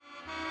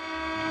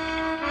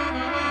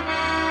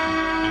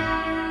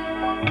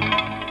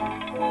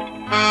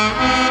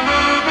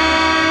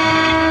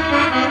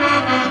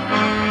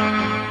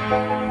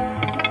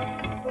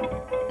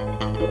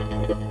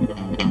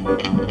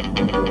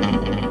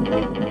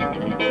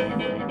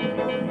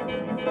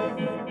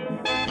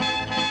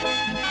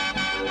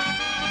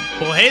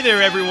Well, hey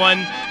there,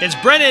 everyone. It's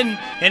Brennan,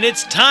 and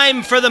it's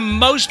time for the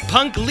Most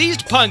Punk,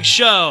 Least Punk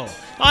show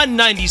on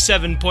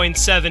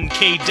 97.7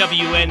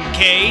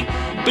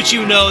 KWNK. But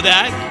you know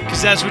that,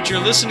 because that's what you're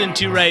listening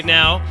to right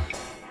now.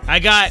 I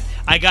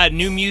got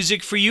new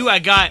music for you. I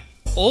got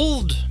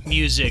old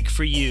music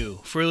for you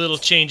for a little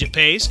change of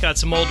pace. Got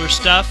some older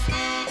stuff.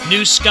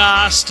 New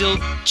ska, still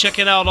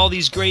checking out all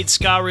these great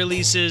ska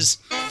releases.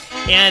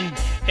 And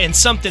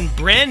something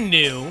brand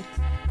new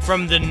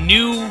from the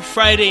new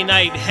Friday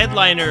night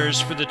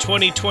headliners for the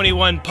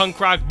 2021 Punk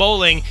Rock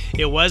Bowling.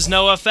 It was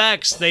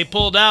NoFX. They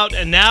pulled out,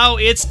 and now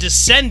it's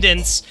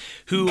Descendants,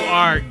 who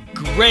are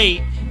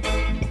great.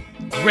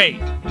 Great.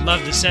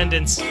 Love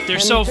Descendants. They're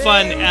so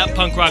fun at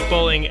Punk Rock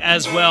Bowling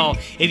as well.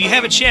 If you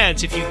have a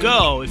chance, if you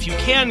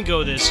can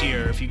go this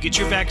year, if you get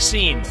your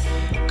vaccine,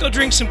 go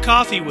drink some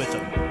coffee with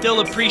them.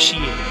 They'll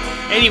appreciate it.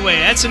 Anyway,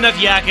 that's enough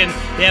yakking.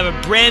 They have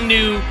a brand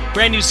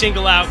new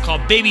single out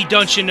called Baby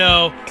Don't You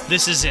Know.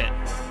 This is it.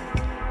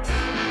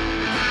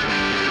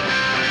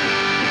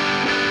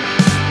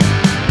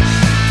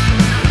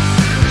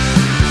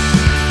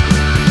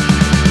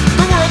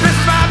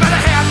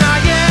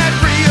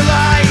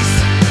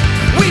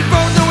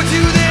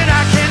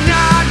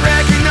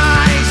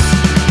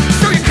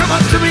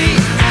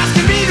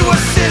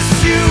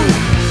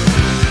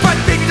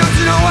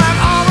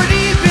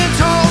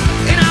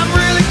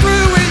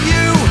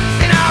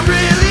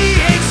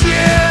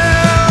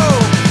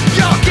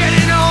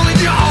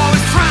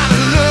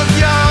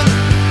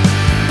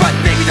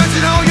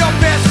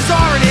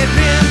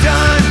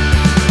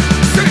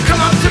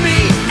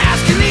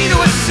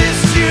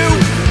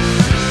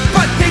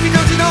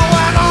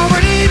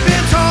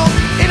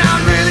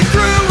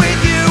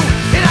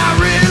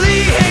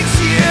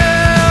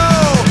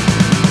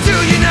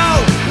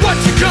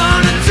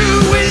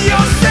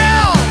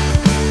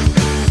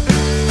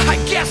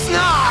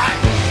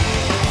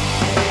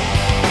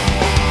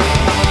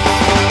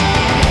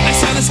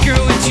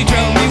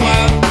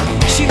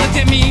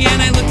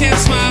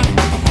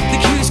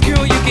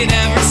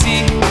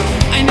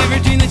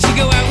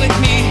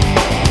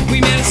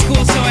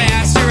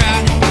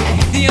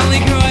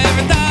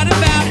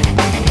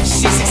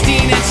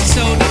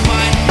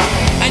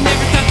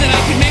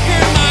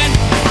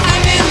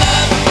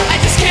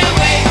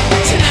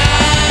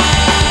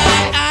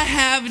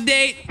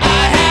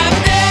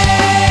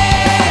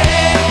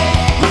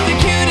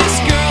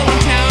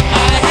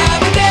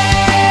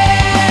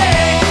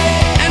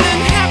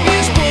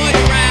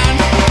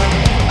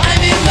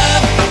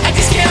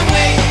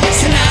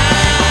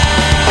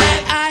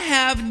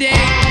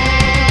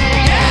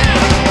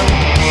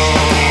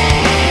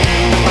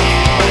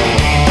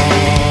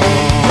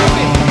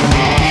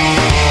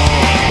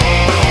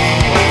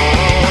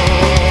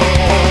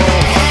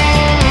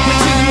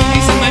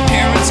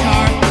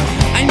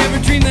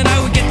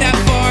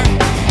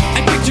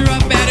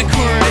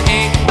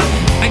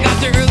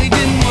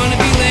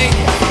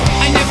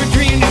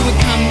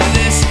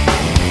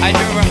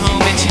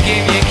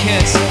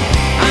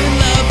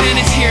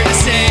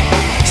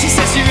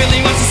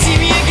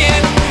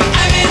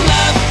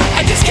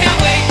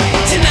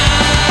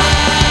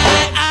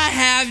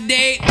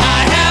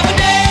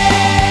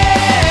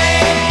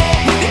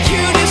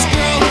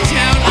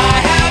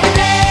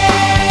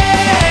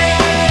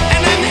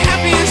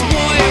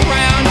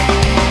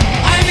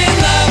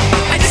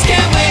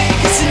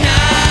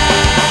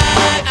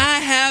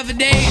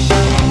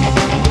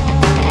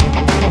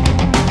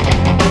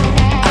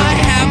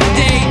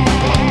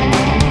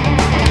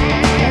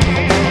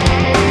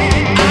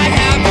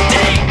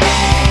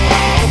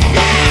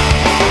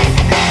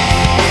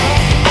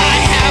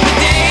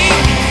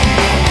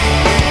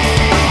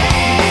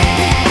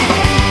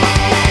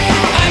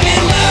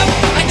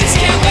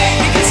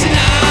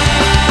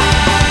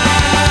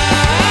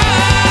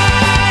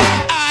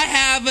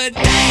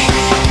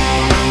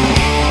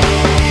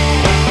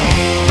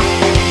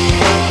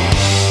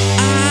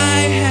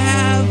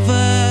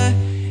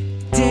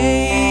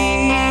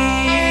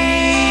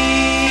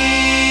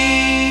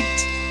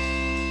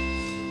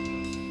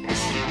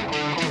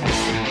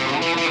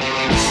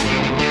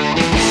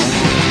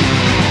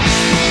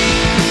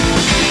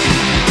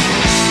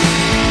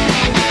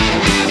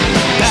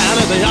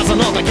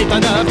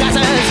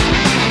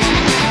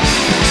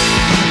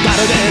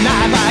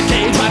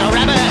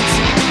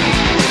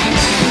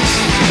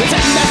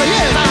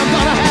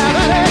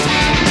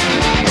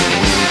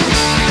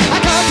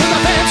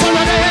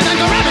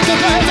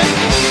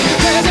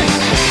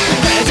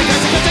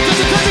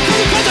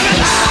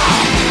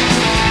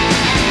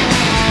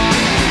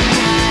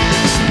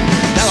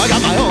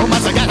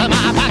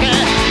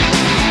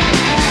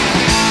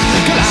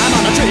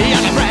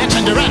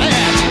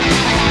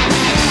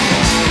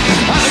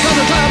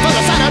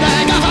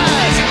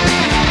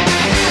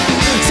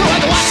 So I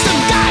watch them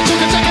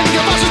die,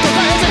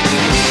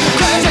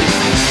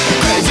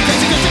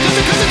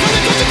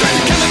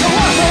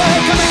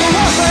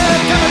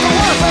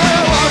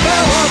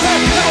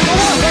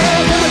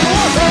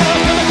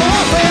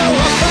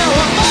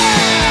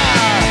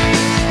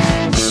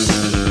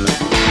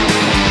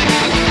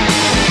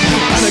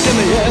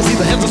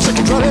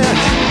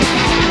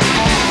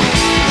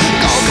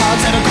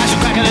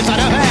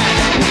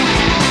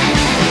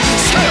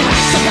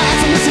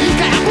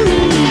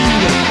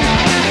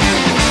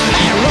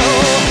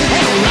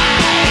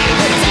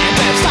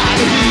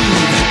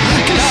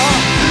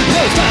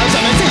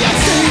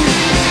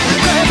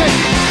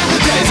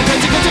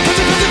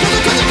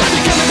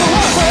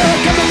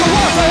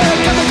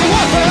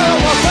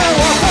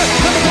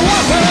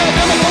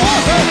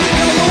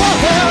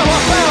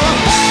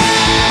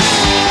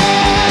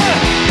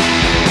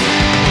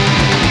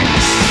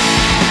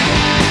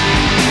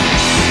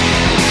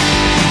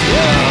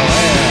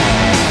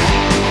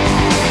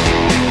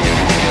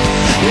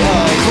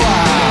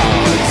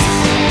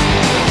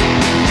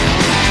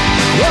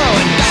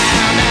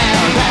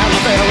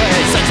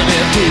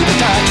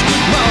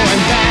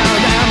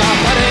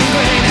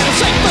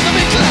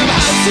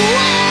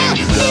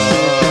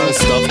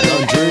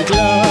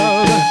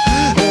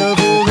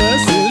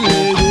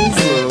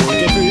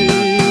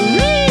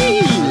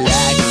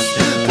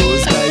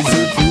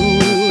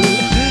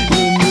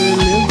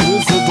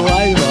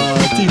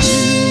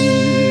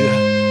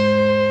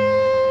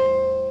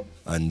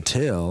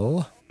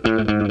 Now...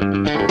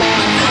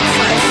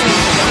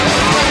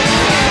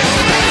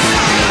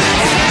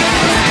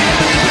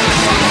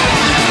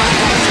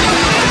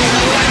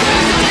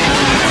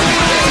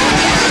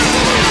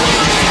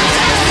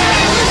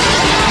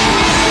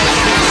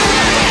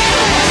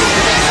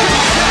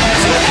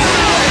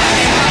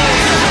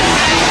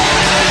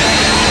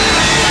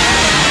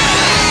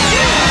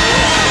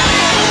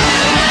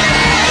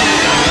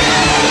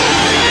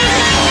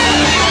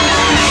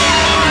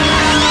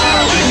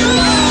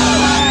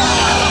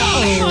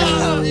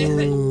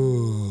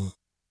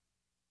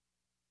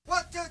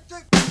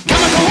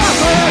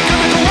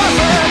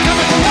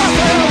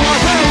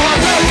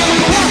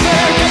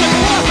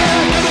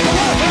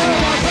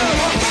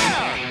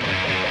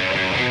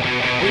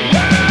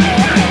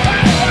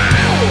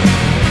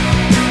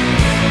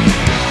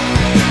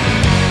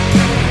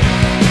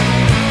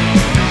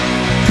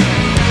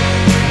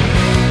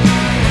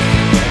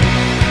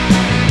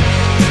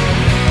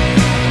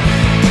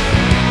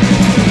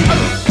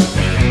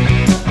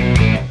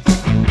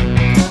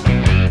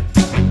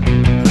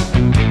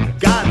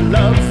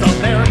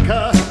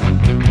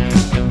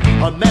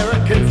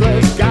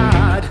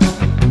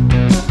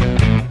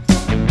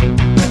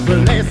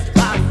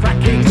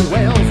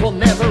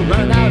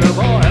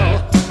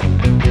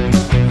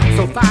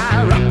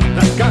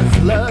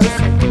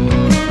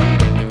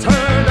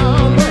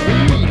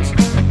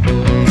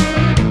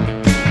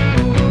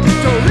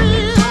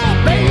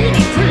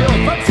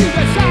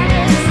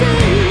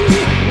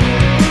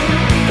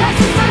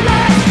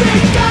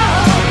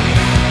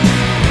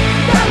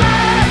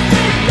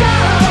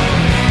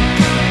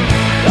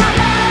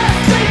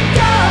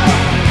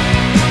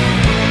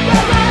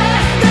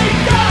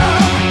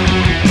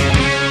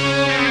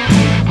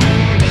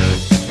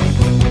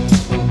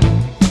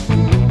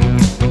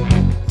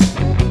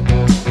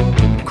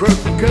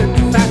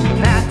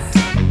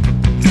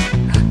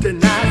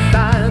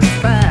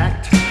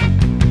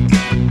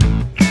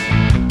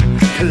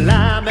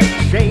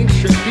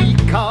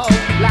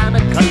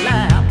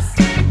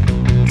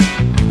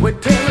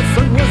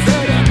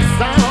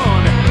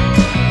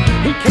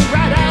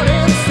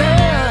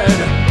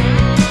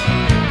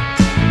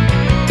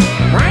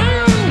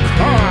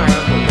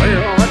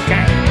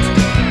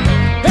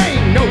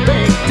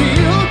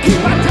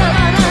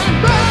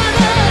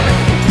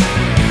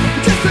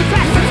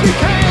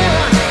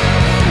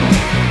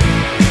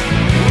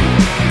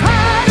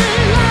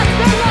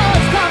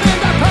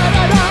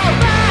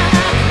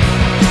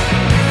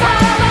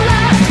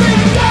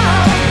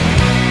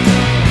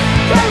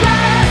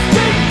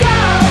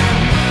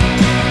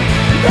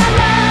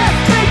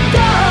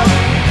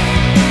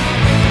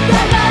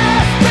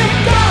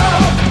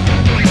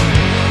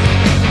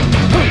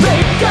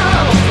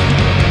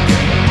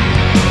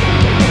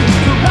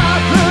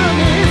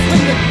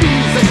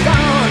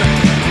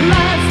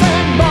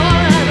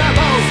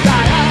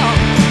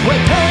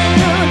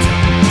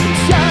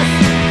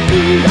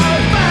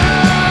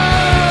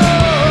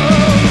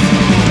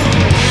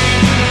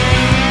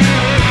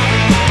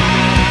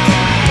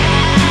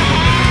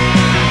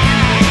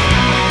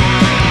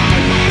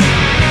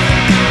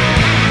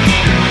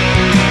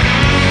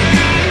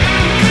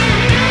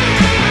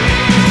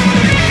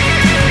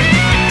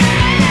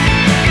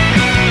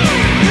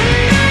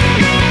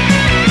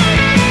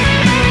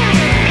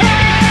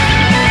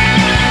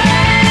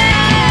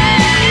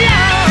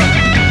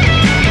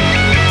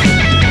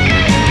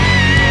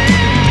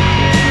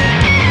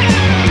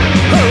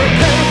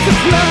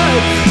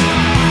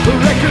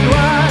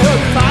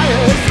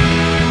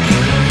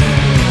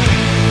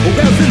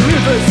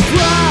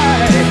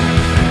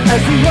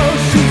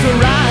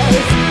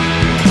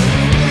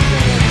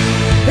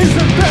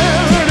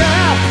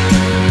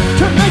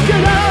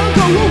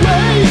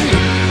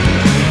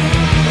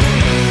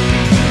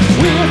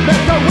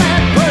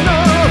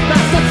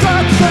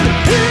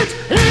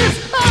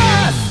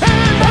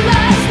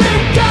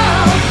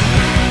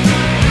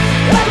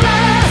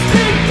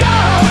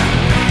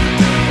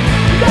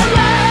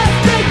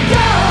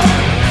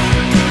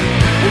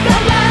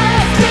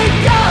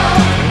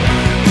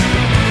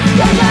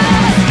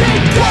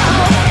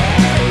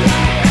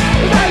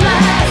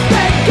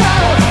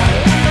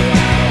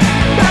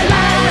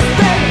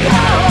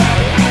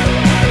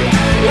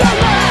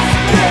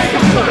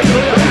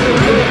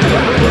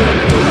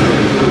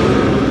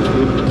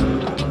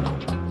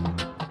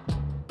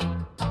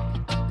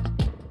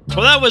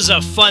 Was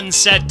a fun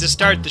set to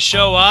start the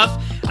show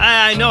off.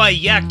 I know I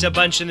yacked a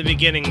bunch in the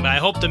beginning, but I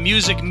hope the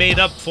music made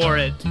up for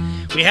it.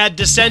 We had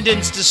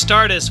Descendants to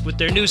start us with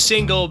their new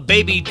single,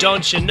 Baby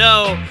Don't You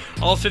Know,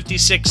 all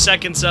 56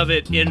 seconds of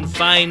it in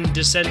fine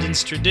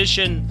Descendants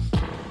tradition.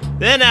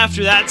 Then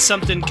after that,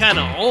 something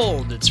kinda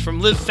old. It's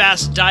from Live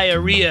Fast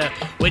Diarrhea,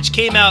 which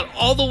came out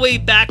all the way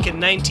back in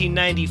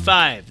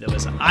 1995. That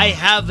was I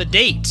Have a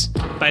Date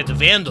by the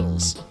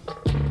Vandals.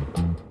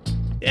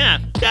 Yeah,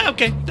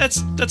 okay,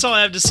 that's all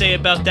I have to say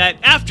about that.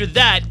 After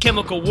that,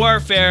 Chemical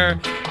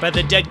Warfare by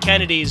the Dead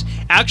Kennedys,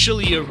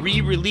 actually a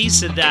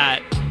re-release of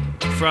that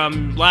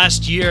from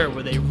last year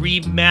where they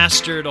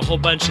remastered a whole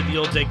bunch of the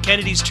old Dead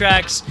Kennedys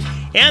tracks,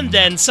 and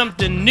then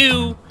something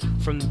new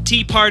from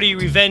Tea Party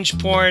Revenge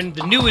Porn,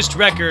 the newest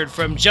record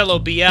from Jello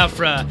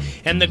Biafra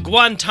and the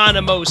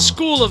Guantanamo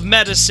School of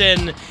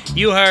Medicine.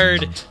 You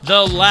heard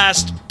The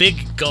Last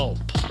Big Gulp.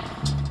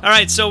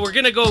 Alright, so we're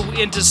gonna go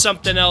into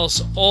something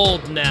else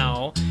old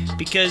now,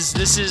 because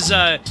this is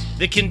the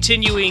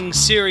continuing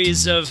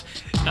series of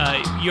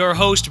your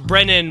host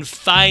Brennan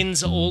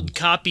finds old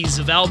copies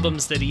of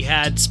albums that he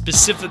had,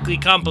 specifically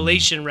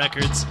compilation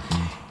records,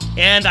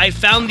 and I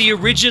found the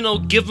original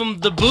Give 'Em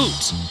the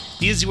Boot.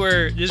 These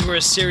were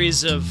a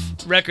series of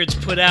records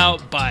put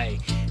out by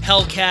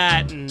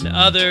Hellcat and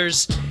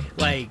others,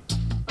 like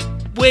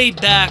way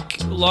back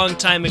a long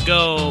time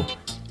ago.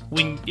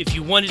 If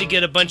you wanted to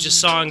get a bunch of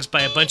songs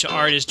by a bunch of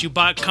artists, you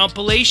bought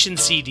compilation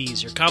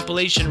CDs or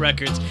compilation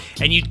records,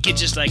 and you'd get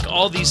just like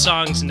all these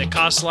songs, and it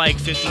cost like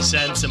 50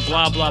 cents and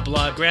blah blah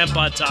blah,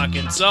 grandpa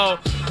talking. So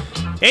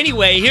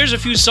anyway, here's a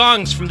few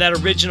songs from that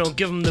original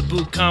Give 'Em the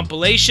Boot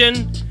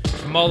compilation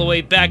from all the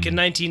way back in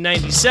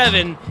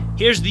 1997.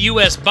 Here's the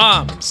US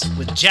Bombs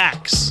with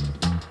Jax.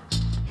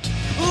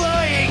 Well,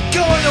 I ain't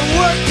going to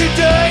work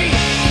today.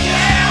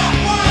 Yeah,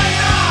 why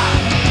not?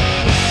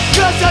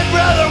 'Cause I'd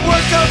rather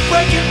work on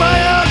breaking my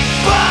own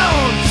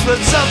bones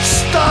with some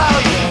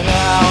style, you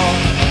know.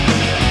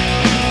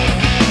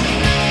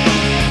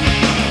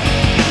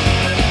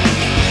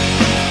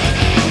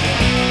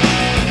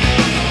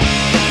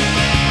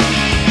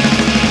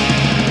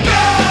 No!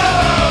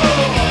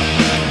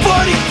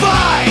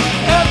 45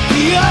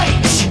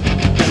 mph.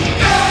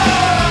 No!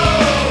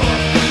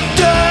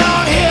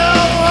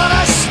 Downhill on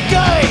a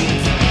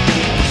skate.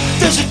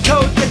 There's a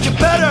code that you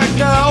better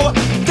know.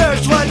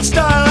 There's one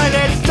style and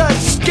it's the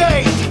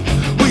skate.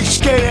 We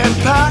skate in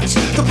packs,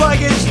 the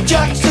bike is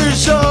jacks,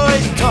 there's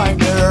always time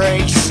to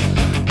race.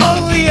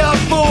 Only a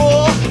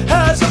fool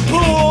has a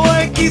pool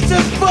and keeps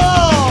it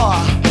full.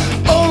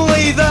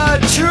 Only the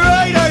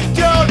traitor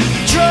don't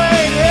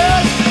train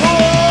his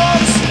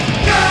fools.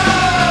 Go!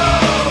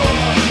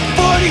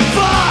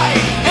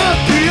 45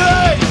 mph.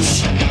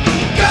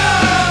 Go!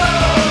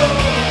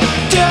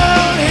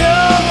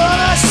 Downhill on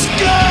a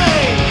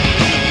skate.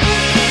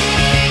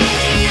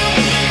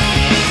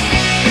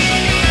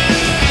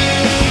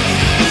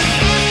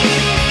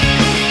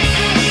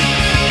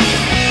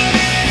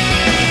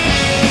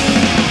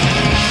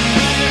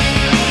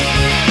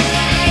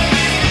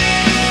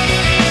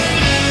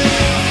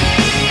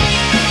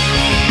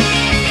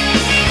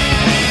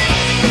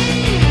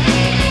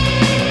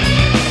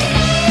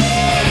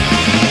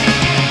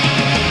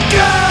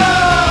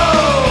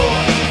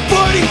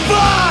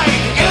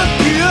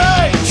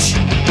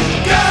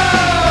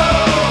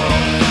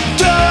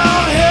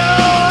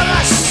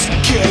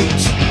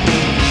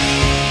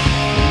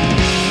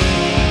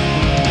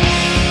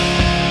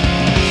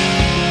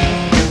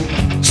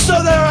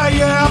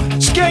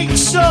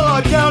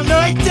 Solo down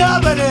 9th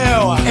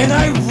Avenue, and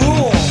I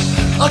rule.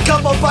 A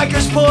couple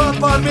bikers pull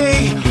up on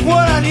me,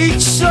 one on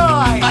each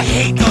side. I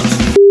hate those.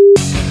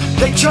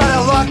 They try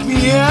to lock me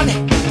in,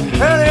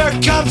 and here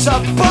comes a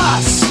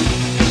bus.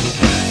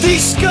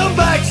 These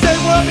scumbags, they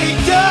want me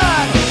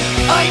dead.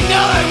 I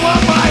know they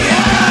want my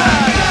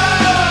head.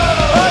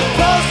 I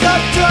post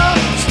up drunk,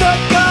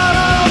 stuck out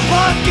on a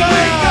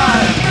pocket.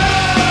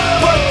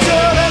 But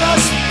turning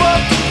us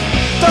book,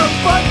 the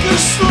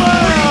bikers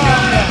slam.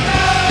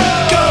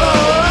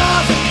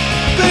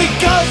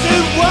 Because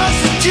it was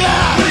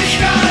Jack. We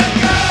gotta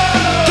go.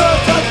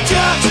 Cause the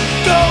Jacks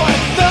go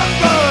in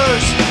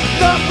numbers.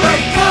 Number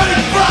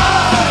 45.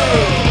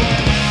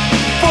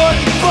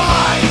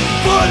 45.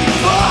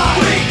 45.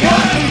 We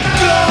gotta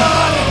go.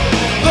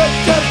 Let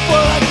them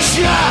full of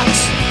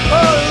Jacks.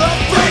 Or let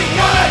them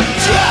full of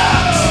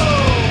Jacks.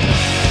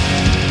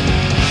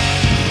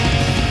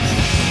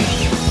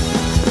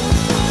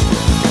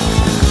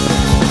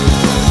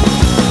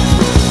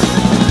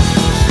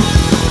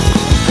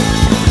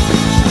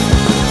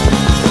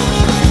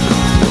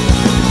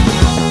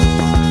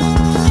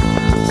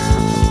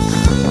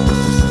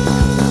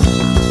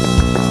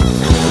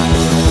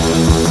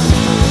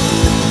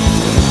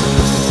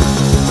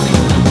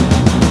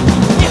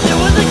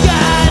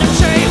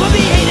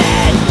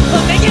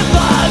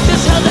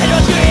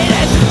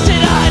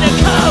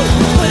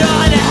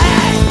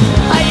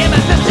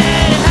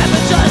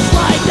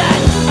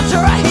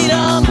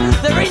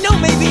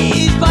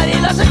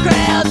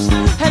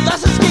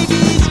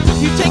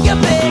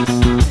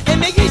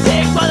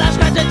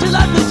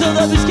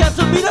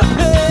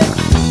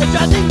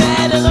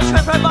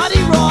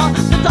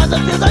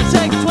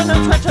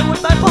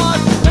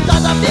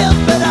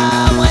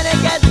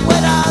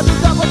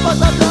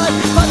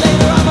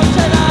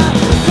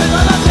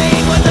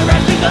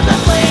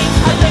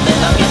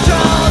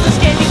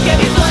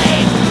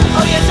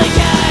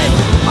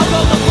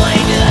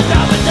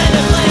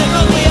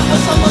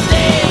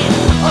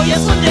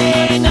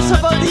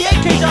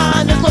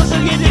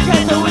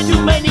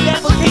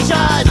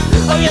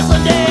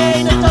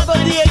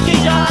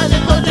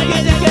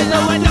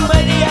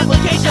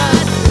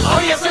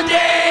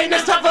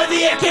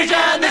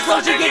 Occasion, this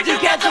lotion gets you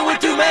cancer with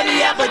too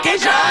many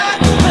applications.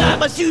 But I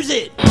must use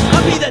it,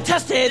 I'll be the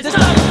tested. This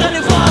time is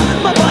running far,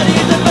 my body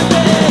is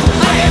infected.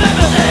 I am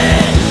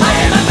infected, I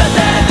am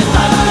infected. This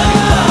time is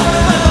running far,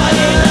 my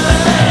body is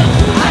infected.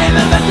 I am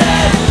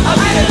infected, I'll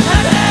be the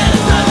tested.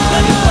 This time is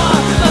running far,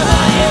 my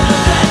body is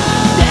infected.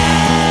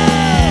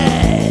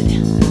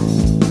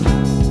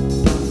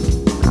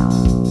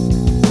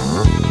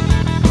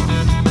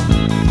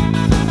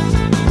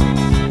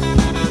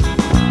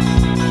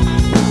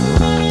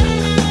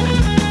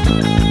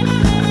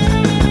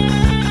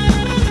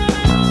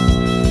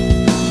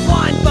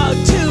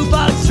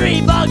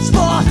 $3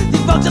 for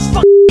these bugs just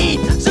fucking eat.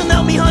 So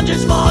now me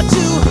hundreds more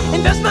to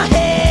invest my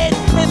head,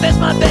 invest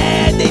my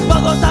bed. These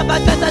bugs will stop my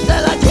fence until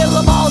I kill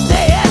them all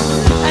dead.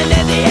 And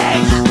then the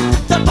eggs,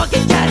 the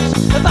fucking catch.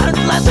 If I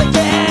don't last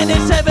again,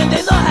 in 7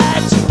 days I'll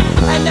hatch.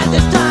 And at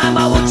this time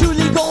I will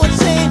truly go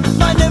insane.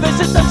 My nervous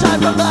system shine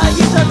from the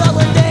use of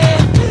Valentine.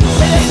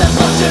 It ain't a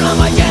solution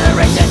on my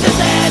generation to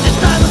say. This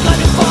time is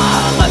gonna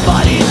far, my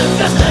body is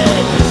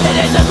infested. It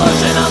ain't a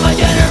solution on my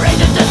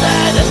generation to say.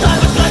 This time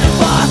is gonna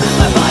far,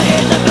 my body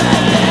is infested.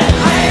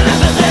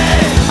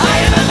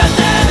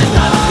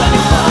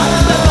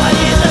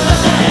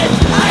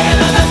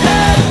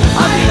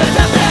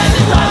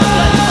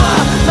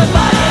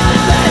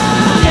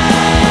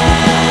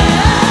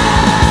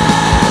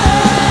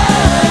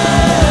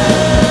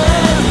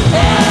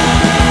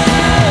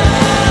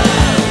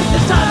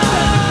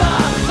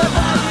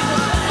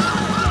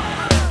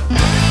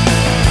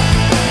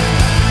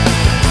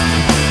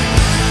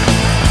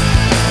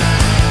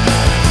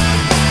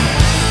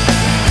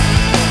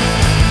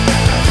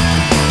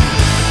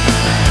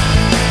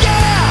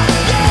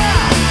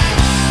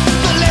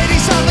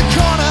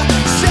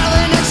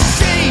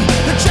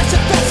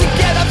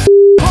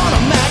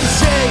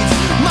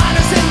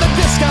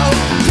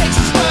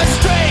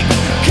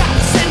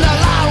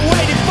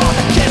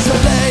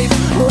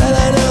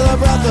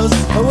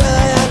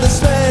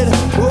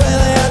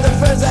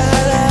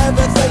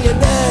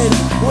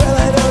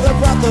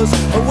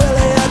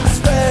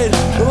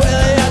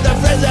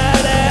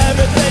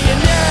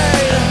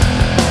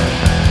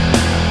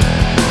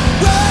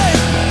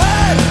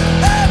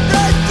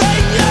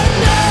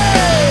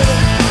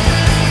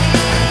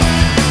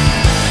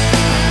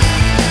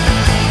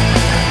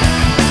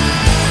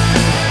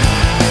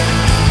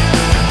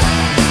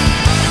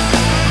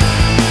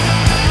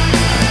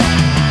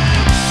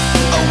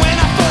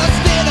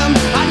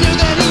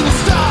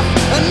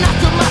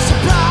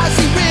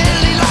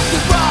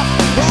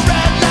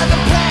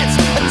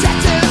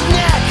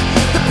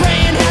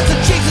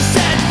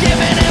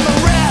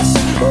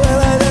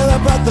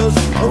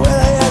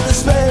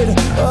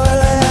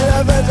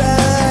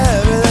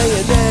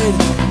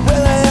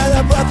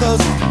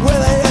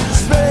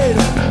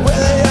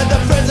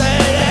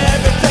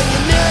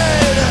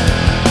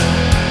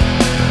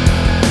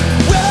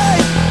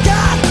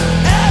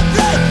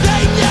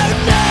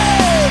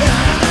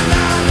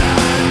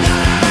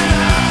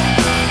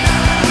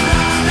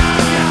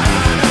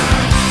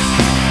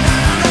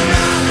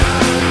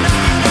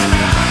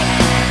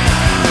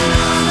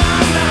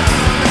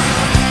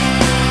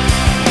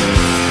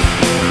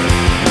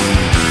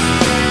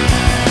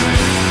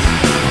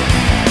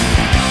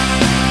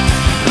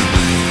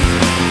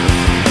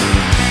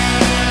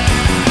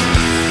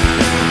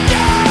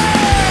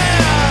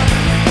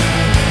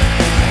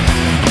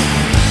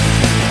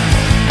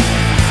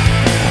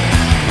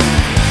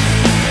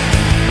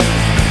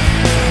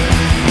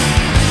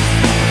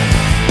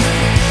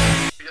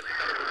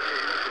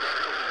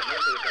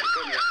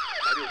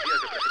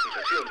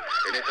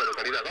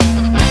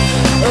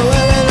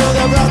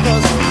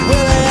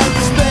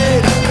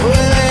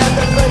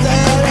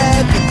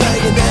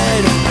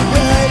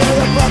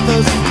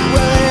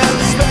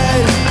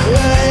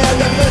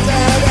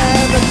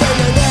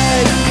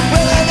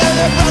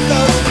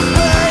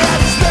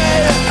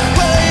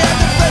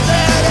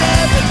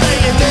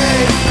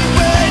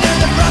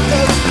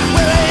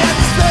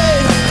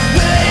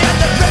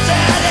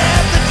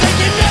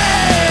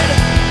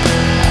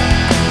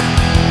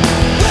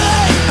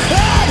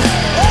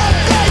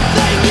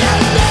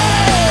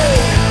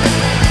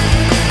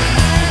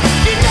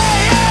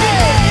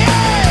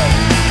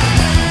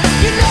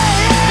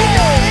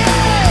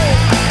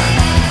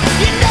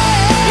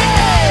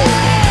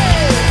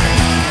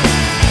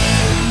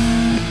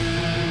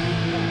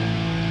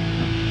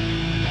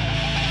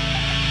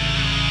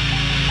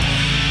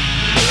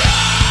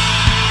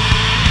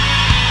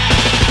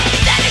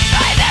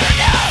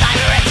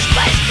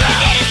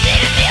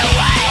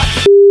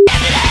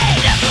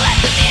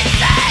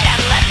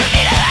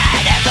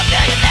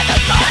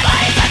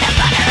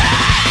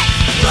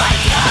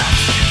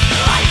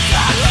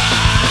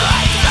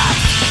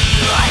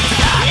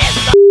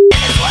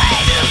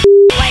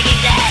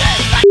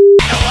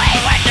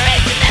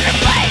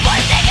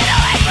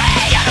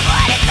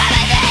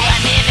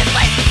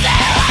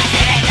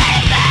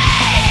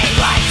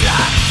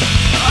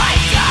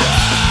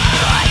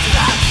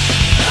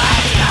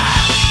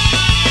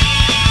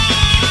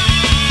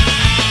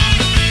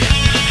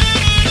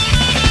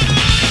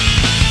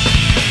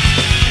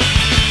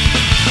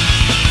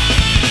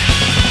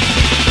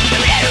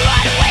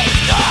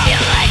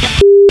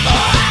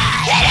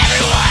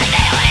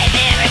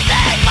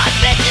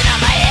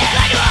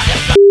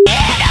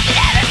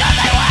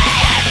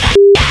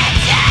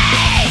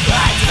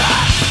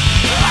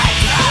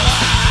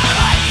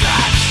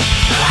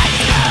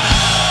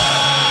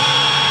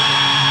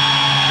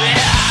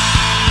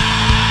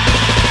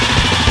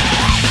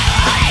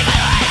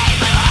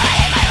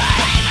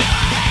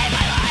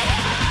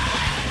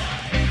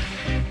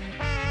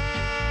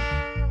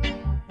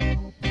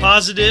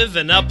 positive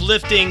and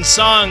uplifting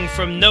song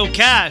from No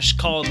Cash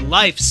called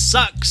Life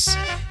Sucks.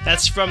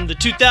 That's from the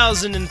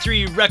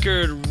 2003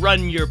 record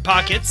Run Your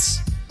Pockets.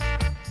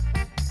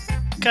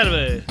 Kind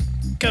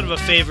of a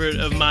favorite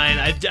of mine.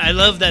 I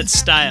love that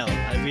style.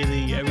 I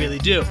really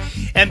do.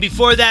 And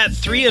before that,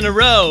 3 in a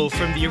row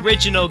from the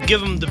original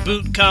Give 'Em the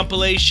Boot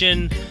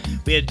compilation.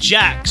 We had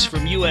Jax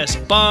from US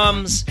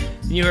Bombs.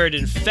 And you heard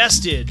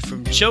Infested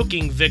from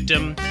Choking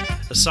Victim,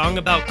 a song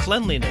about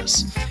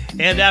cleanliness.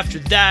 And after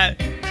that,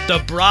 The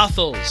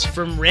Brothels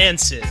from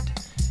Rancid.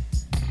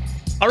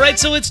 Alright,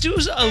 so let's do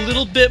a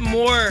little bit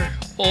more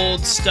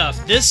old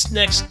stuff. This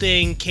next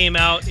thing came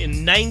out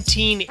in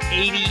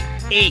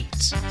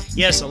 1988.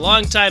 Yes, a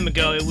long time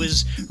ago. It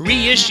was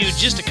reissued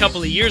just a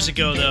couple of years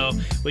ago, though,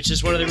 which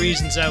is one of the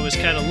reasons I was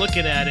kind of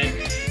looking at it.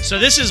 So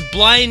this is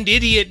Blind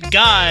Idiot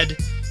God,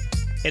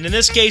 and in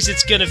this case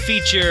it's going to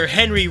feature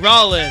Henry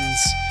Rollins.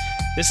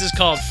 This is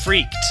called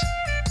Freaked.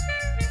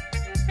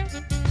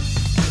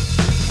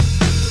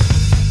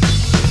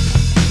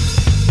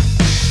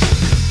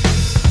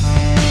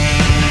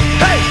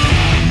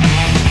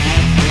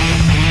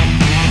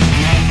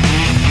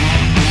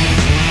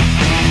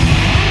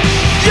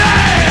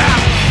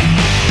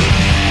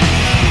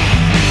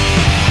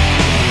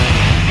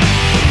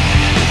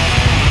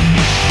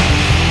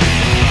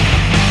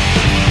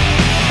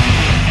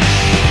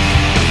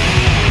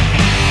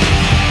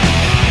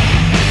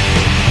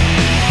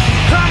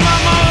 I'm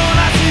on my own,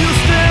 I see you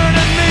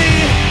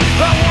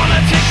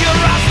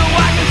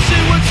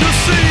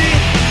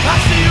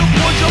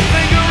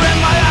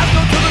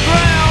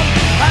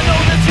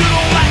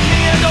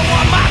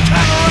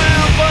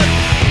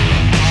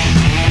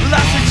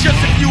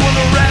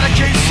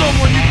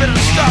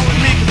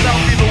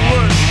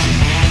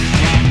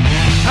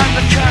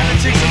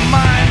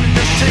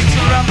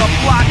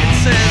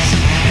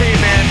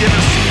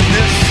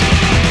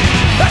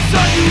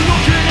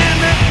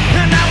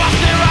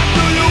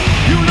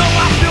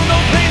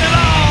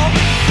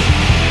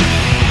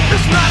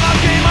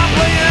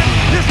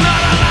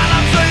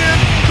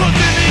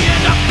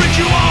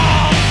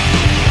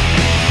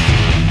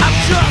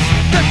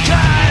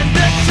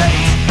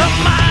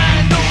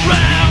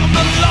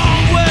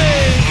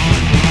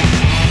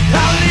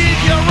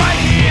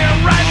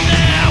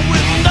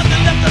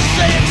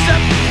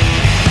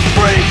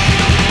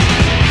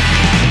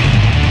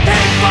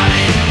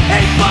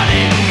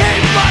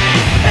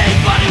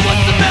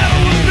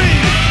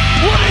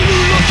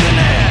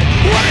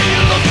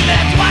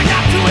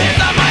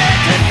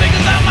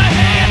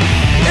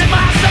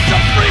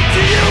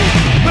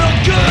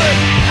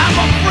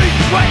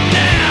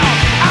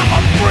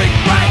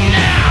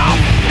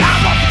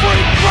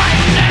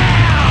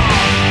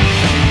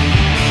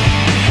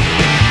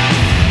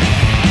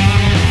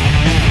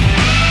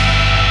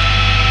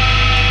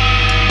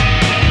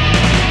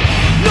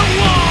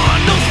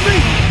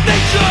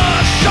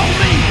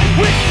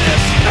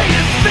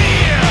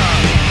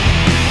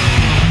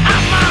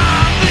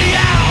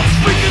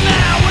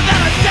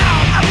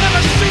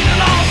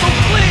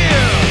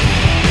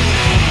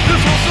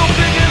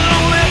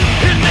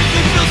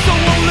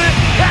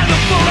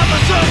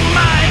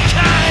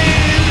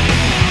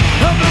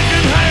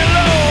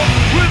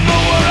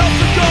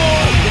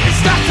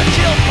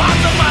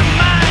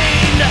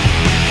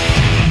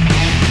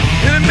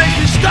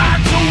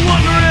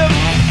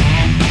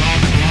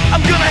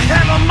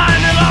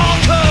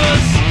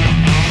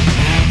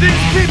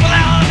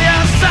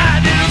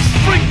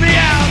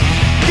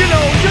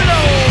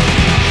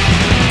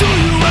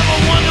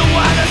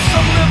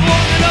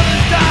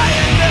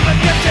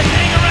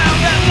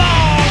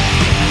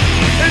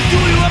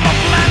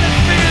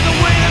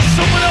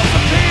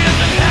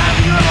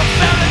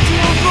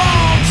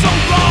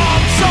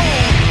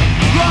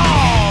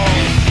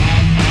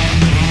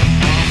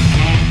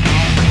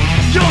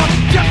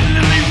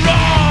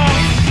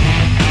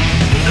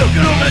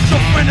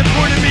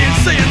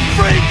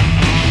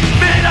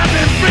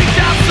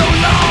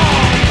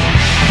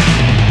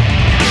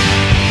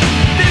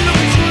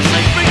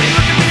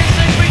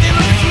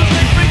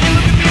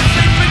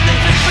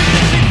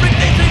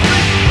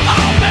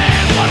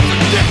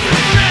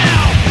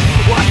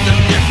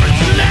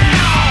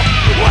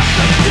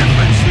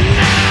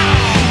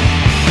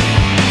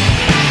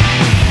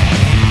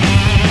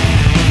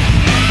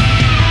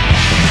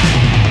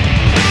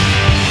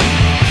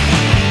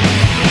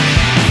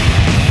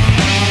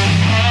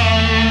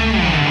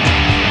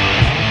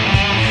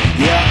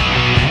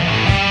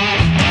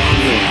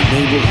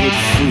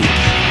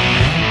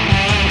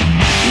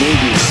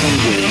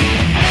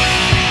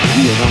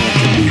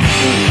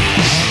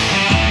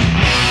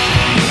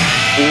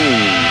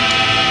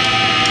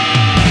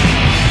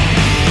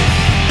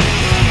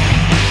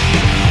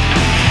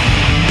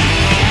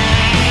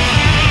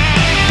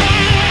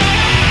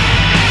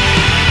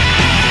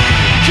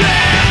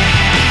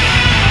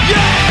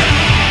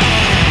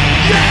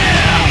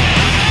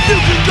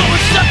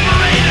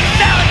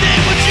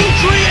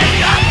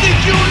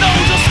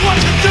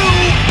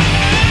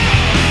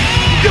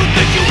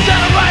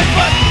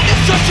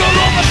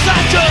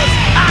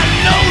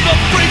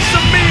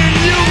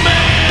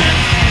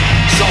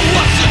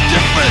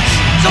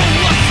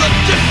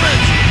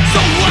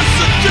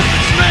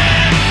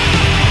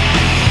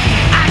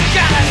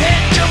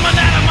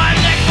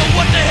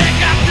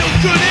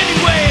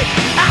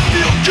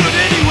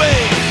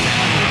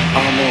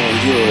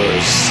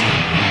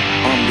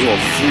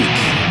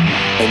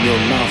and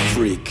you're not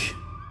freak.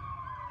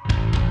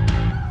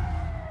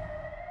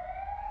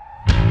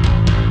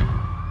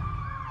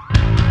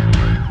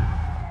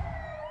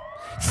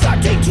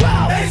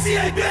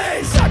 ACAB!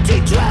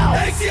 1312!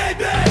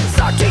 ACAB!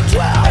 1312!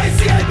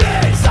 ACAB!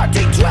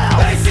 1312!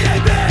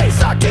 ACAB!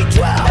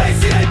 1312!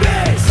 ACAB!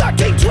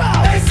 1312!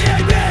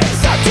 ACAB! 1312! ACAB!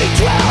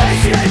 1312!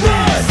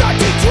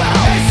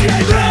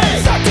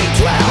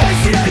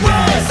 ACAB!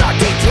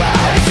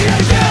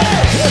 1312!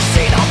 We've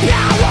seen our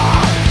power,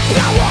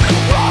 power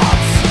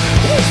corrupts.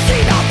 We've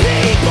seen our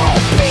people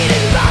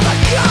beaten by the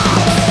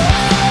cops.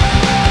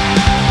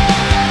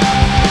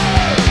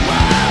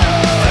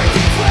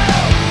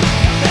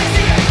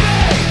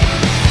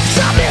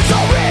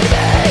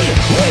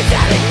 We've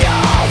had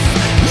enough.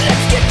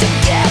 Let's get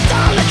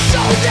together. Let's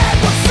show them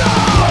what's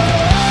up.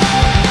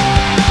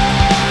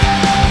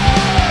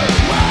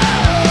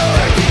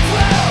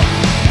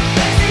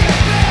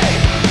 1312,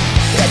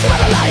 es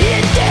para la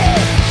gente,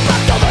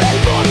 para todo el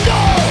mundo.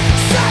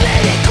 Sale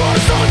de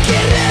curso,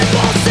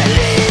 queremos ser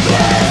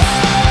libres.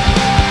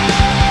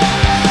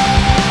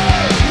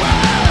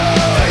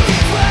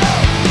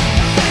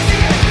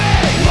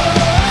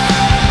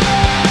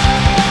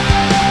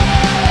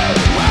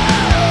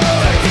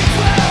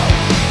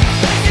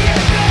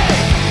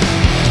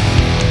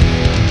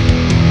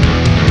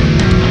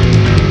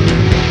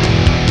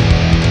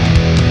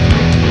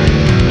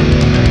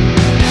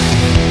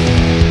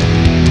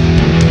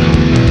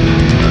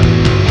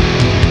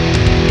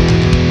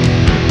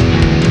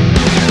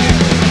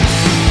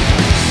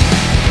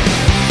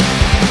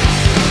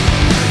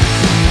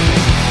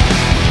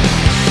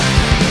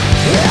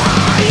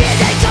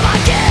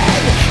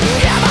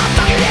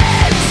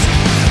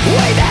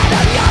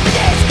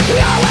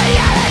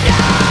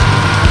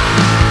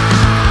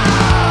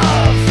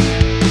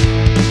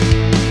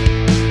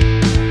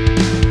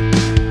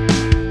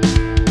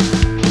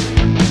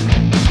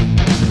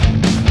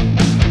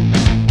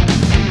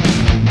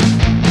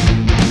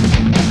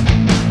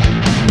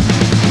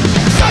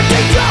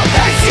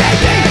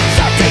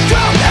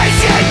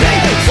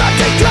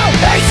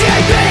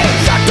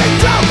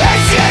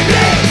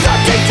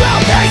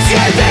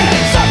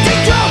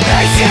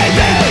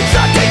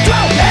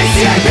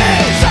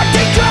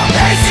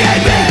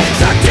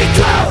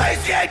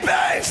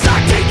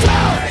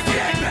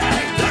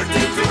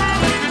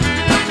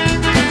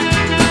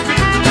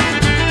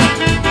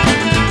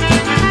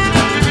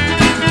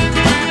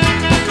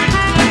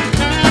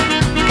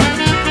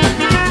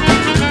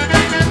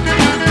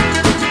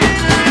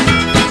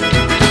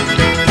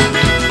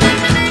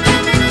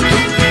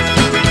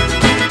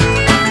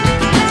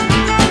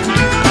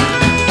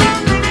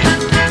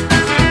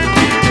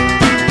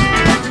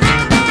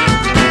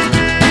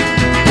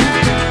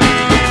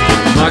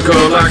 'My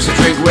girl likes to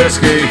drink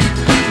whiskey.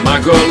 My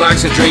girl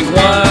likes to drink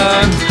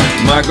wine.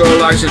 My girl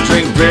likes to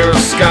drink beer,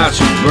 scotch,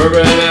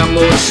 bourbon, and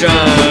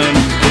moonshine.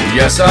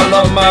 Yes, I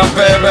love my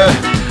baby,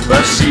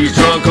 but she's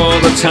drunk all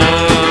the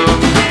time.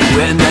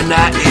 When the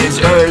night is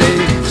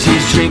early,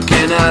 she's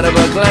drinking out of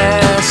a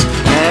glass.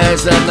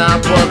 As the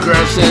night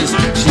progresses,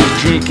 she's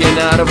drinking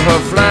out of her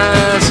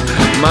flask.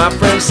 My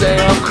friends say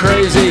I'm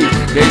crazy,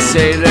 they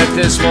say that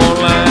this won't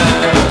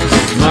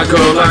last. My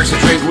girl likes to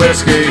drink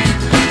whiskey.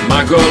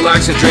 My girl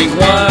likes to drink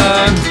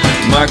wine.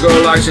 My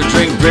girl likes to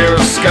drink beer,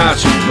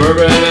 scotch,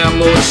 bourbon, and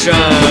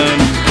moonshine.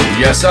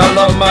 Yes, I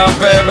love my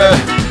baby,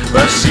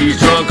 but she's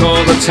drunk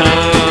all the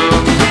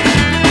time.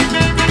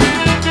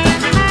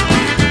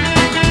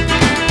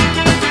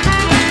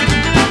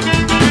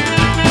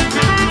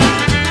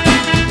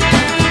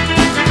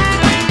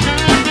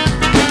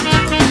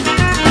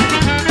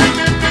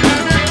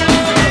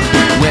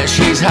 When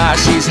she's high,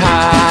 she's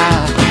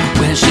high.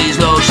 When she's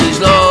low, she's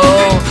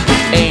low.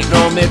 Ain't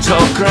no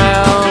middle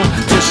ground,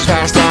 just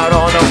passed out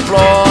on the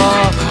floor.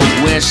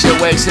 When she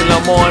wakes in the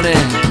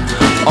morning,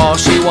 all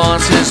she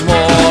wants is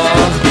more.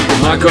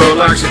 My girl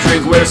likes to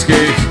drink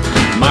whiskey.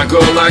 My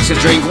girl likes to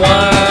drink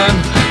wine.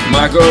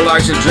 My girl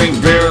likes to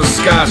drink beer,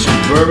 scotch,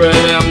 bourbon,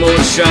 and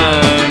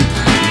moonshine.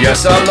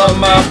 Yes, I love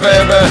my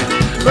baby,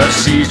 but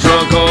she's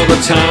drunk all the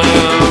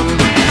time.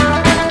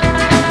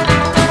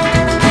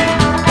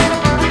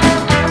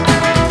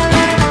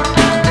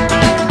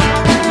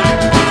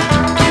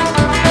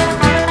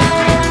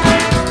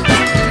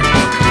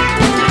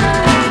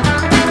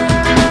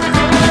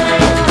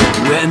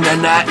 The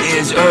night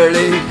is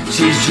early,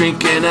 she's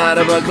drinking out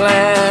of a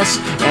glass.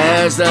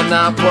 As the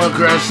night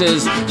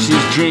progresses,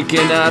 she's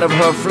drinking out of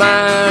her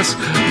flask.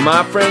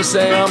 My friends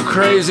say I'm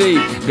crazy,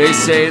 they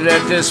say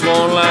that this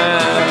won't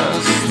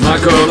last. My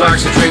girl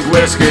likes to drink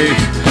whiskey.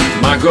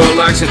 My girl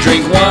likes to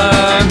drink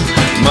wine.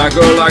 My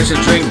girl likes to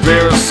drink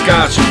beer,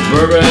 scotch,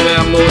 bourbon,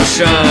 and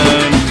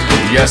moonshine.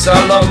 Yes, I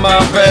love my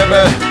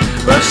baby,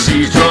 but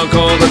she's drunk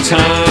all the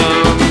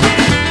time.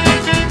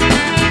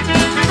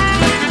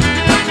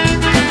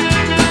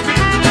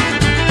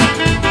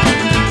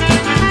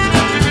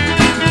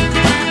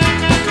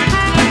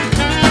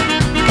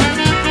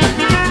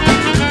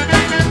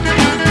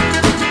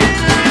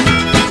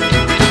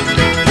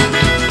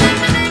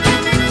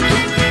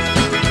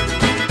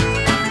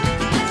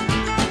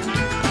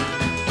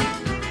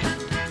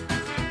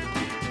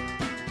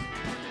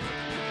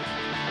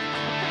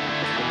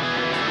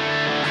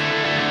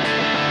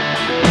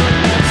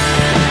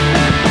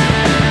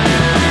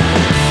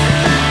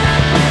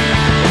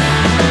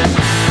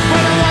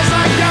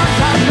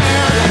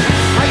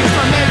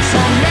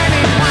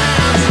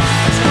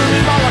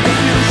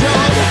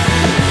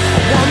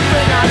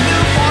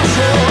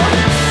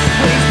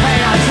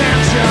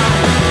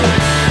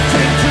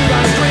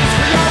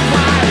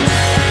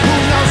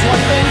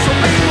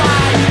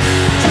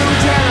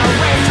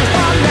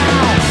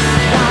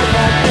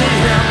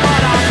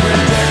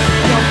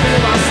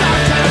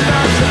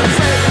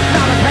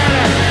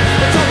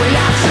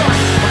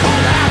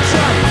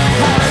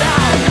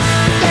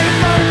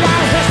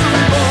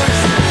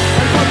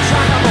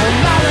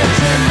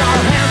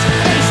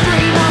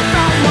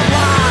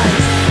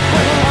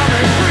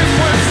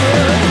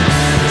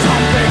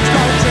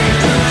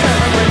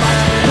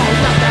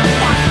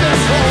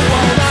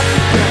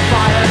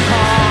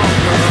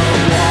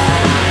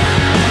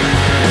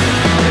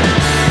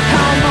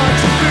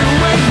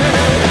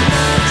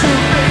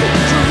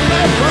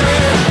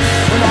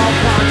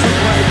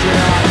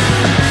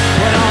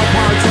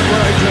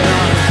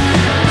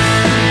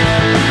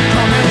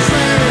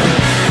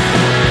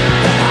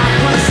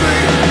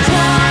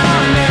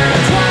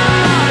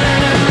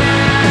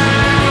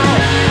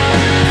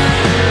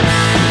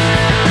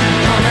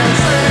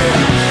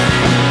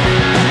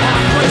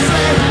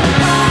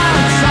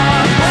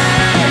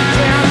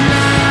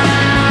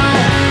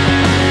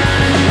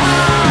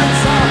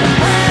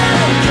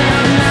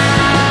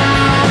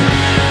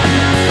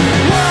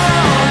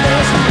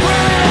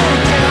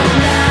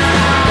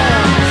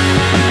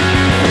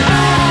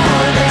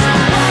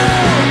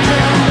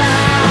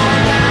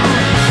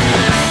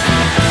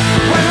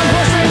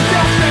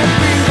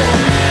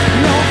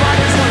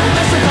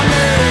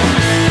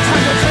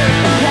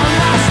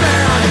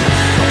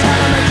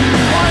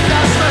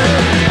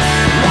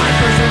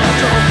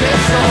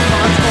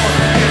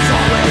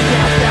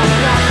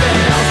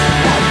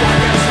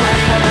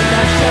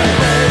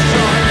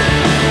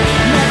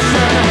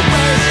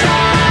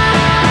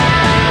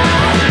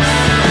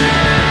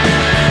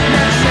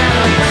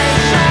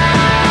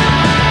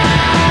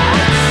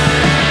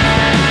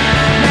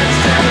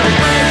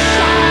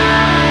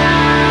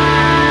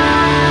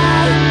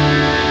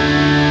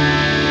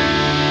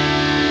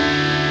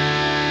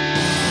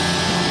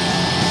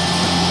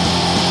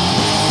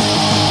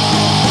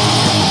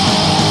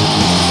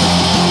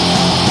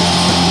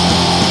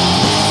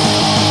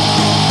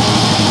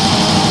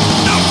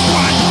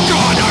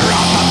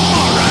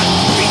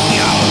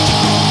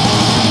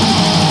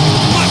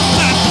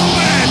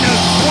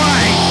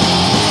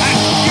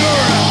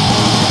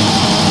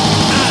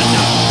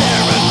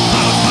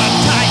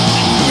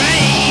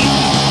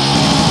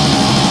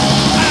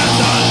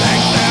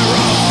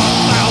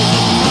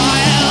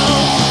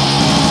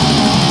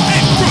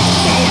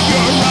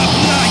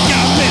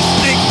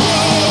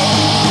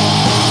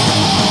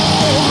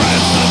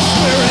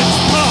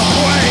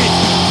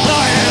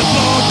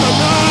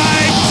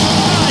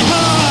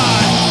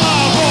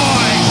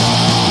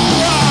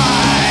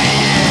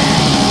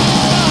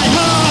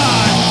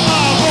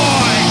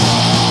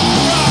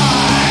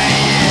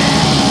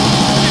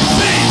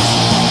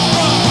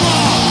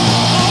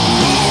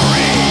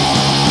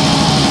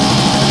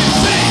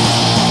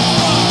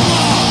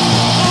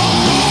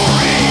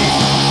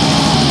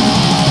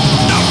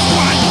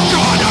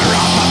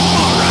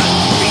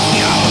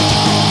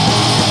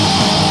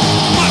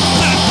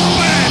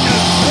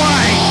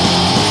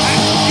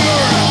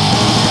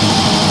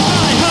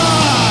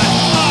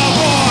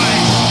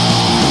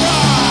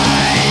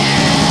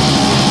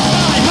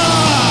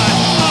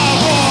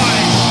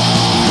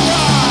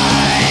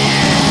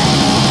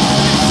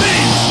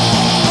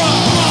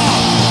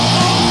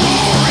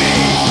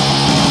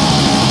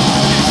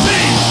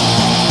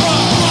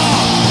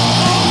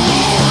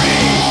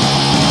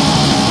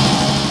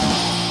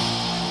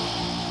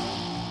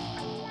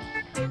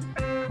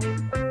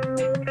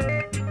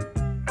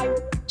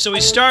 So we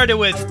started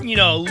with,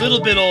 a little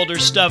bit older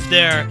stuff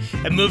there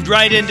and moved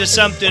right into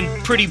something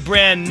pretty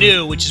brand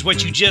new, which is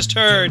what you just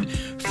heard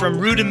from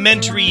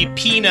Rudimentary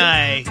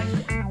Peni.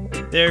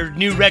 Their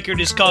new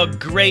record is called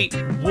Great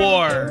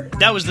War.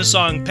 That was the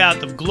song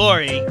Path of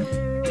Glory.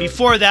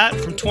 Before that,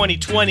 from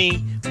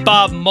 2020,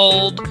 Bob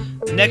Mould,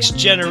 Next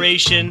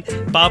Generation.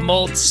 Bob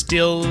Mould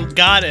still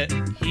got it.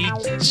 He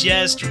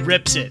just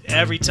rips it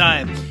every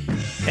time.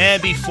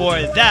 And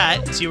before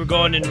that, see, we're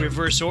going in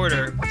reverse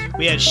order,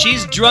 we had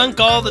She's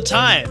Drunk All the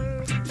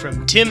Time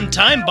from Tim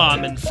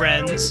Timebomb and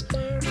Friends,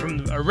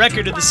 from a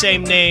record of the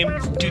same name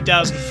from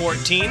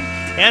 2014.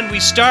 And we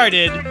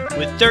started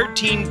with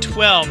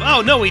 1312.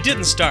 Oh, no, we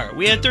didn't start.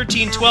 We had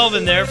 1312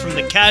 in there from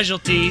The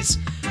Casualties.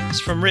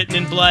 It's from Written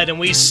in Blood. And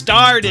we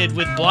started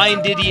with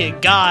Blind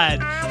Idiot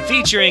God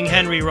featuring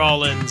Henry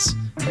Rollins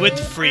with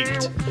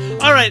Freaked.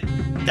 All right.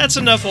 That's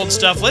enough old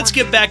stuff. Let's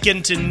get back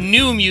into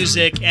new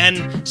music,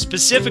 and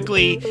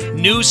specifically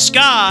new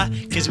ska,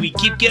 because we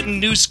keep getting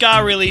new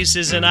ska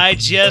releases and I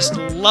just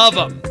love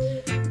them.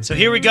 So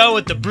here we go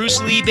with the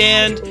Bruce Lee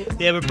Band.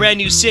 They have a brand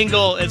new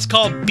single. It's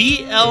called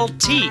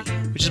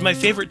BLT, which is my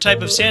favorite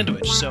type of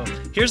sandwich. So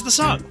here's the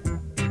song.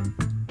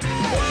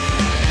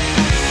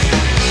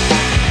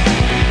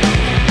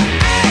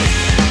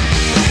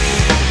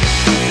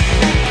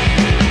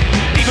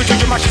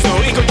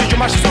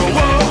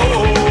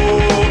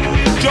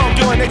 좀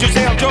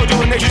도와내주세요 좀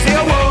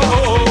도와내주세요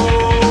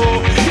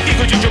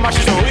이거 좀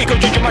마시소 이거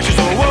좀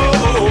마시소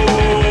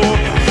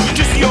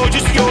주시오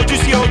주시오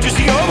주시오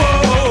주시오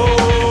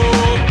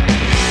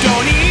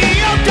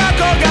돈이 없다고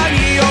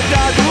간이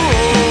없다고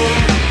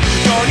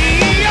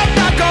돈이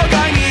없다고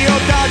간이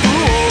없다고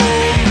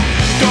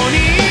돈이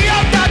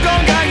없다고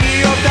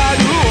간이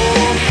없다고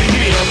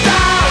힘이 없다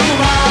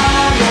우만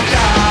없다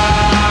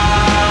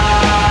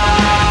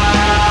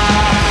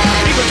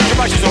이거 좀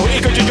마시소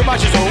이거 좀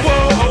마시소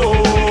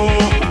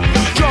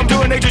좀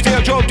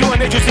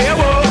도와내주세요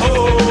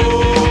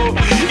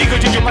이거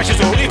좀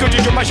마시소 이거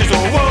좀 마시소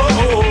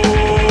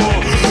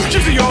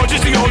주세요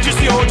주세요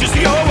주세요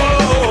주세요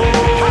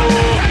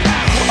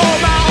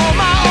엄마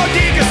어디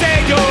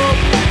가세요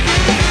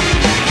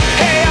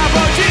해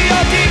아버지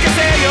어디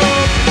가세요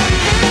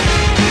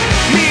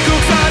미국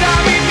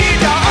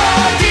사람입니다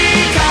어디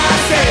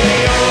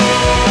가세요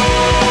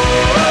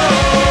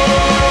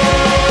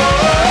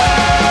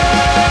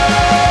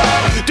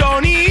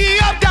돈이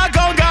없다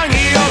건강이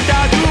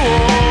없다고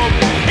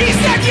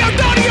이삭이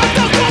돈이 없다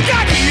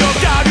건강이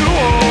없다고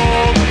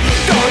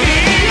돈이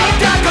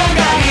없다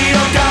건강이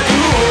없다고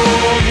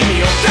힘이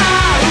없다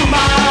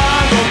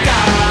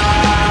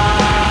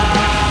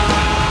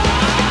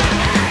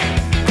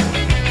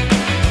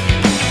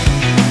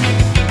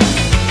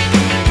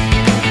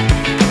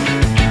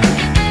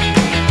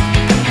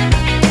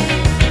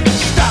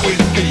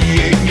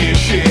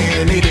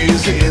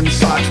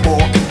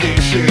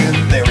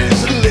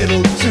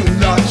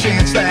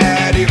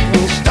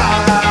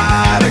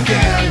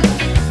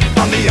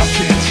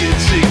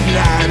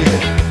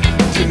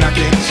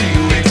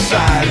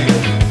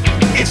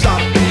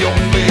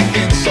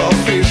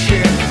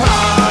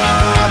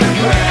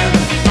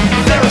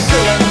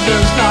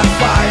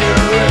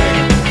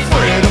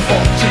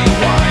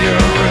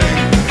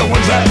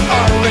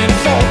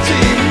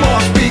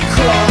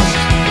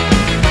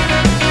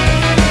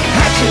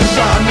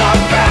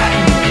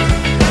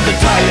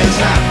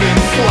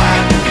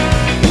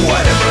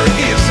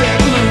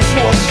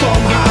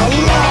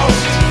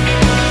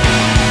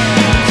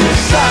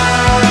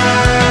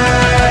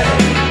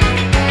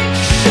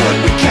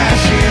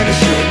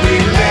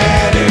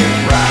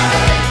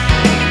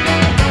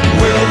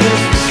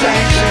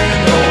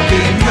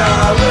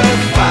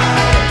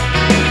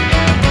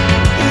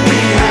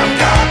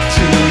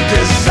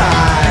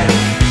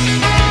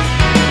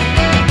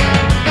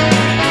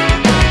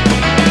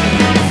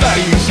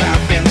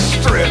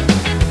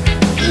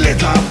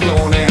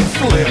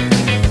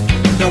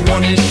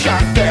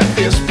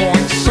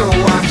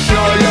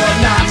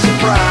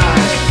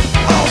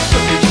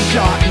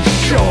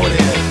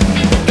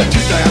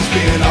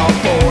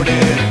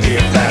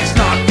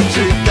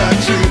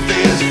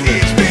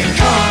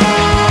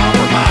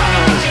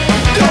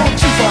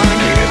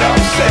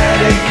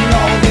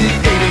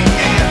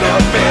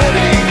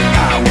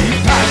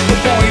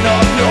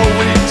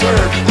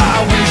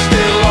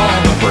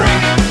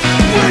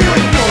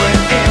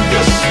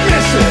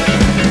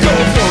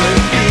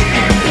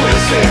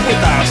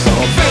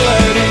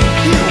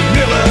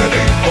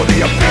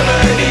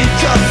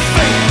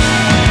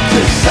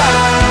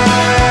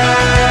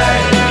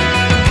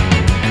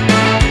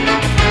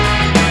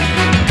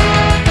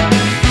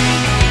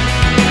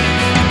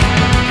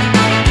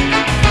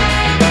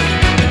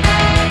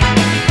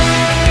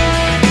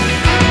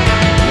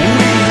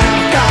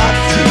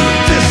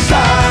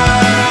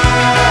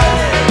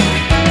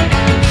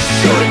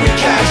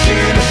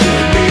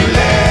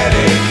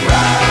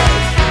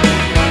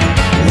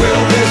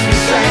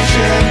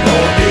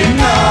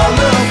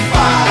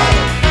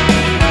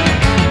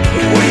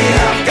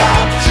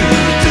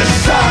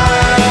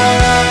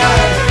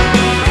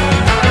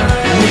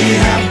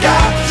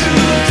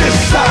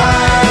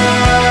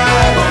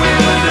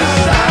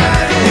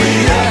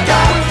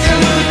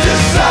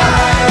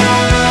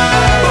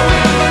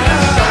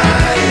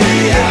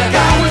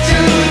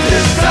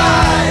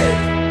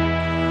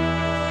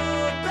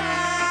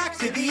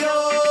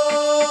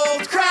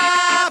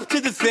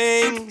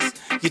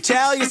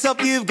tell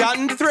yourself you've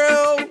gotten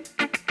through.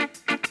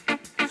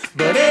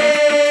 But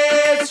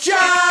it's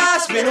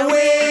just been a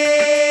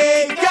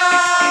week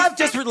of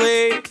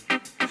desperately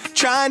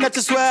trying not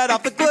to sweat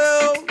off the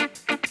glue.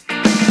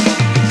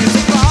 'Cause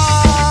the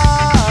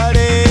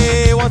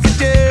body wants to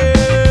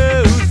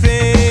do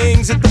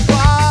things that the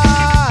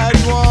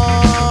body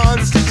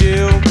wants to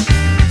do.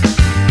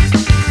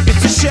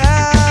 It's a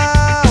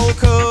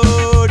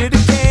shell-coded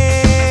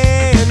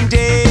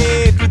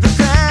Band-Aid for the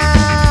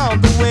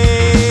ground that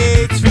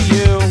waits for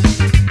you.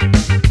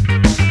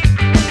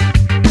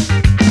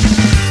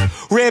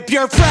 Rip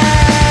your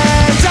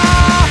friends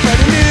off at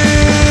a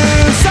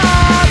new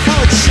song,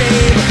 call it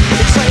shame,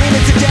 explain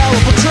its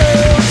indelible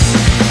truths.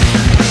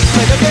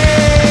 Play the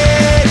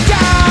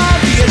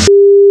victim, be a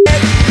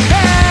shit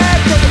head,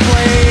 throw the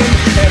blame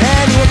at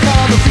anyone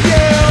coming for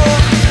you.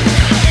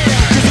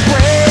 'Cause the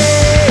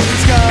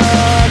brain's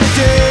gonna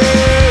do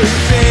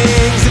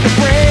things that the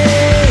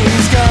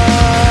brain's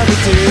gonna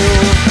do.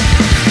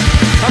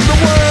 I'm the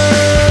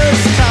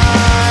worst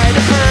kind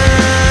of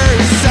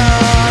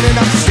person, and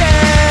I'm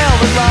still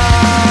in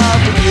love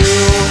with you.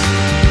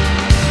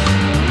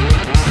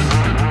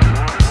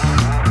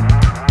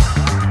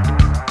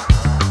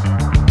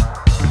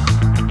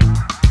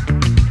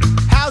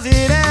 How's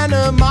it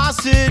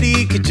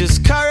animosity could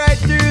just cut right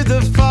through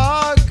the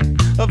fog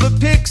of a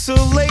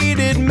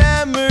pixelated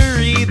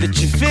memory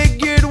that you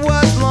figured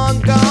was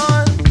long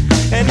gone?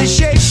 And it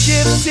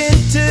shapeshifts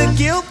into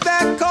guilt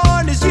that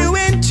corners you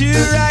into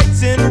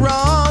rights and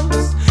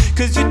wrongs.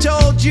 'Cause you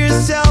told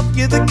yourself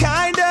you're the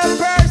kind of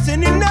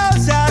person who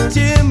knows how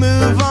to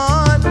move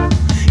on.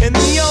 And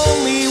the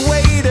only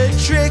way to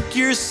trick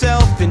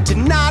yourself into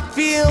not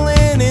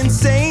feeling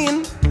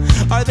insane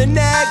are the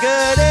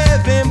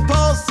negative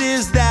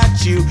impulses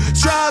that you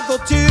struggle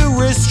to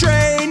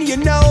restrain. You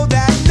know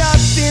that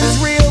nothing's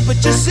real,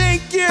 but you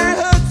sink your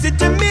hooks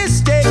into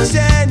mistakes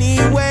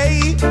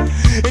anyway.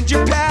 And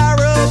you're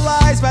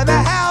paralyzed by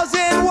the hows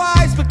and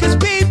whys because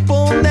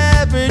people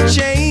never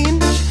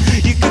change.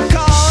 You could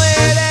call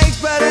it angst,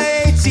 but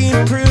I ain't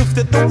seen proof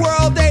that the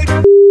world ain't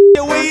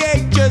we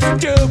ain't just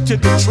duped to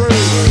the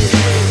truth.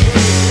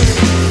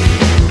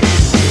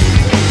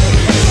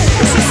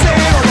 It's the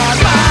same of our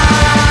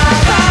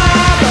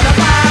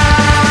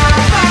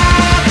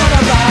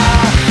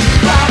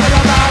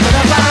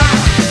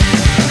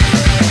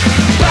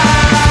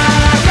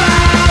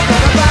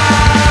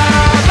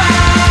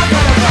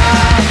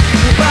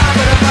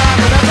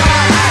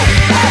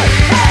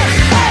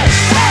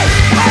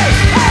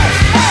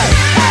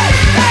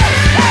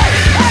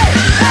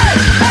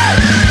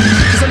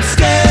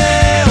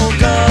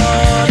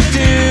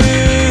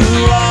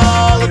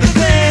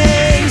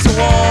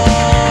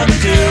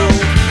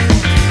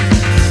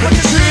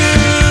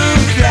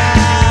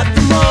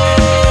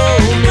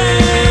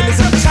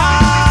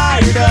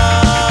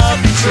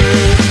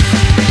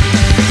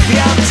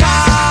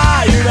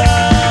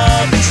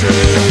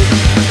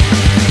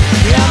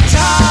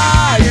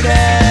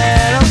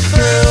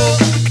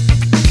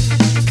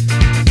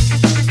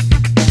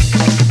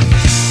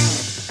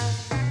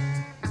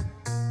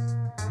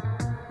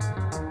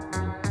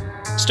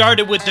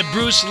Started with the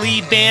Bruce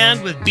Lee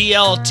Band with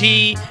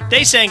BLT.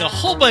 They sang a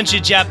whole bunch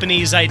of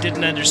Japanese I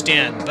didn't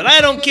understand, but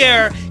I don't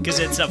care because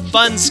it's a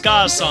fun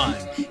ska song.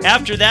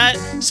 After that,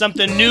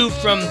 something new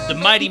from the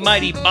Mighty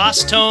Mighty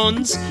Boss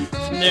Tones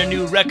from their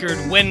new record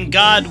When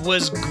God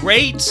Was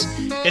Great.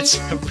 It's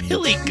a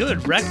really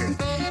good record.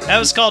 That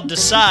was called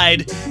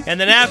Decide. And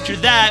then after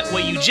that,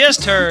 what you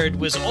just heard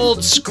was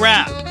Old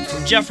Scrap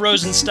from Jeff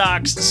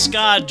Rosenstock's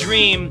Ska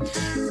Dream.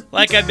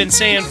 Like I've been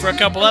saying for a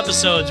couple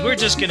episodes, we're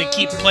just going to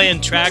keep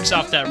playing tracks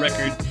off that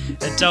record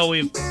until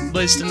we've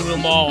listened to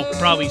them all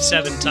probably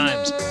 7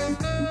 times.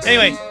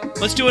 Anyway,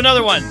 let's do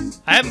another one.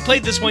 I haven't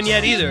played this one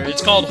yet either.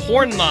 It's called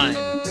Hornline.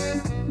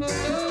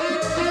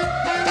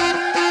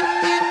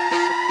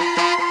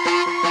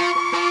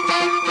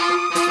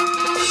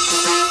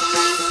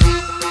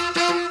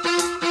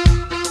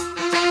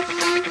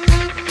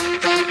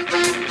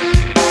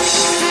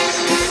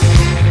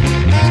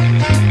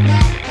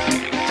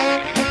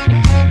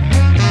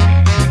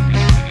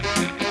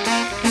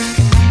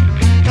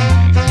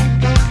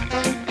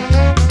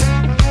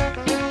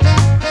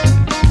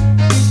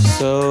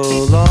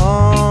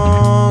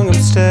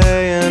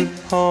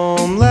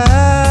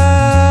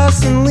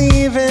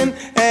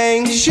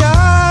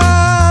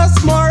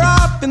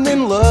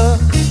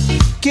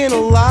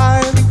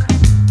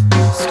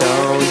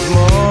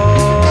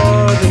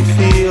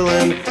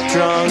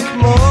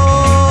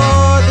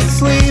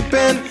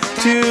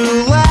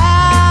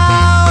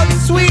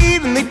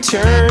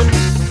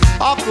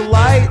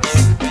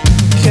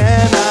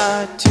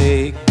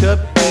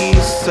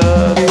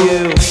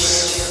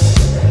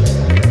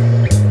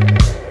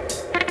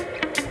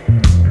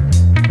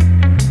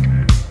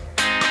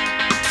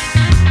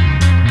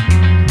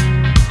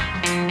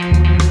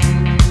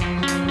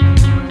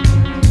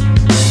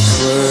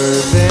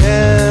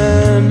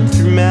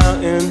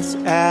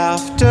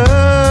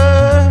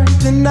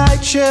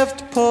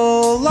 shift,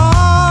 pull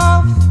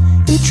off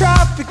in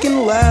traffic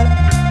and let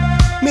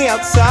me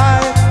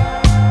outside.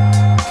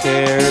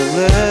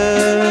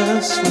 Carelessly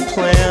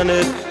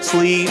planted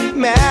sleep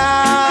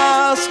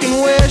mask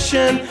and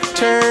wishing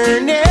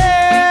turn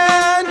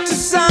into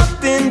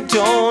something.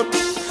 Don't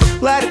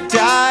let it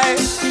die.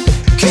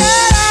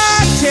 Can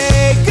I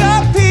take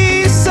a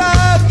piece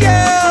of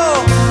you?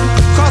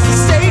 Cross the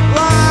state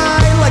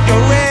line like a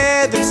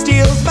rhythm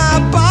steals my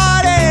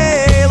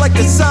body, like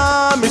the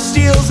summer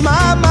steals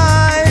my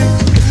mind.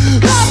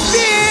 A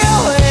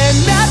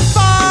feeling that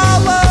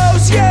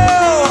follows you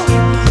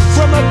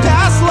from a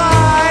past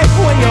life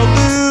when you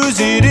lose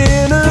it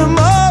in a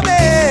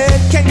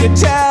moment. Can you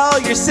tell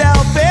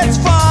yourself it's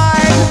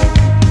fine?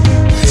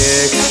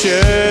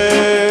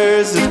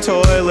 Pictures of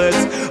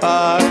toilets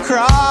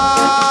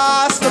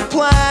across the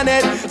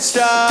planet.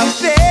 Stuff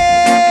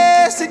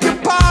this in your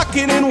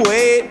pocket and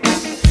wait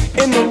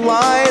in the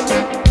line.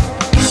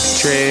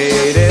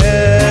 Trade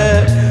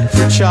it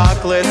for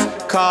chocolates,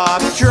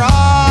 cough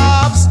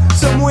drops,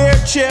 some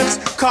weird chips.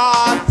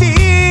 Coffee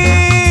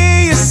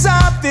is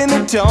something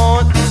that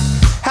don't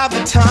have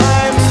the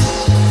time.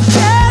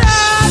 Can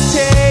I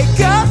take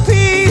a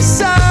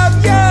piece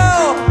of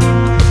you?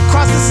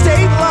 Cross the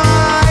state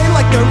line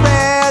like the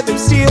rhythm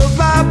steals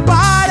my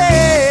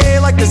body,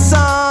 like the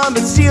sun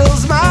that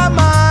steals my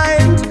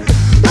mind.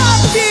 A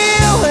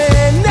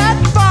feeling that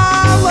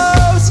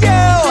follows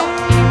you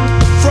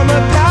from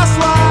a past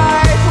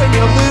life when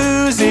you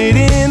lose it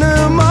in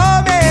a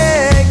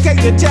moment. Can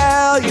you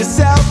tell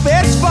yourself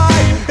it's fine?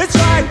 It's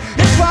fine,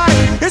 it's fine,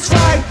 it's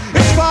fine,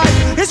 it's fine,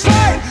 it's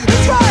fine,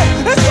 it's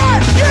fine, it's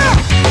fine, yeah!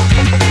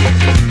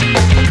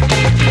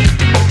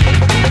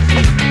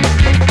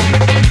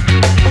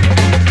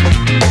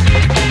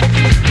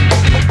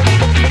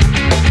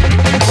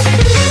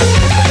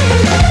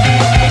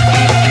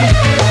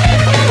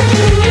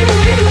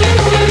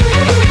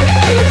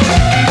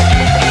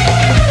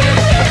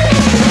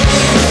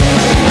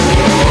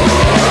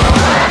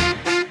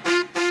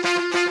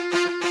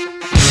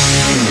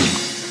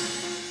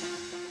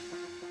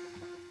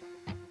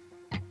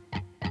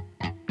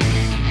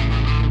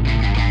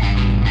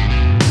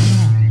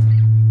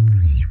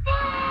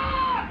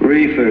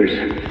 Reefers.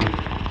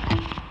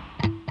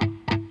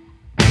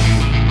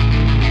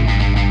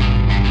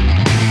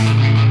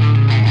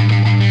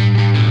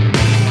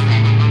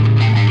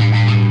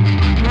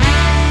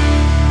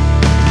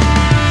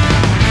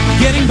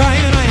 Getting by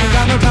and I ain't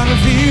got no time for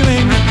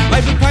feeling.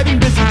 Life's a piping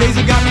busy, days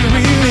have got me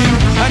reeling.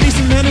 I need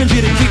some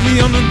energy to keep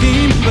me on the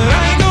beam, but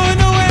I ain't going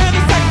nowhere,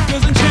 the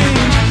cycle doesn't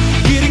change.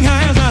 Getting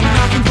high is not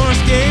enough for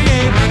escape.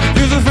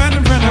 Here's a friend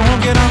I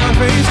won't get on my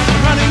face.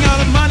 I'm running out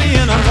of money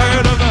and I'm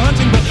tired of the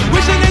hunting, but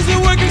wishing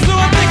isn't working, so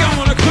I think I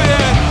wanna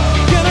quit.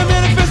 Can I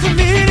manifest a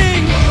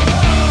meeting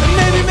and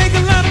maybe make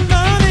a lot of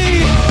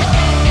money?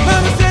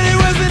 Mama said it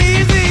wasn't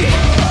easy,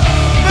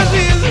 but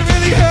she isn't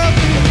really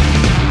helping.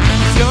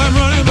 Still I'm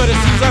running, but it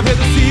seems I've hit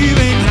the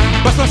ceiling.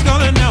 Bust my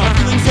skull and now I'm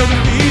feeling so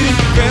defeated.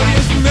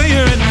 Failure is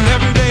familiar and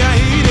every day I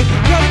eat it.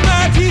 Cut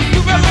my teeth,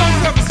 you got low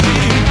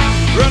self-esteem.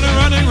 Running,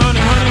 running,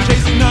 running, running,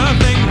 chasing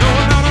nothing. No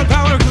amount of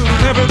power could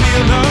never be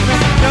enough.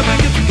 Nothing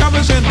gets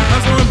accomplished and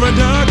I'm so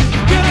unproductive.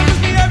 Can I miss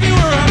me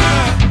everywhere I'm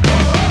at?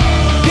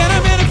 Can I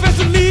manifest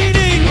a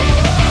meeting?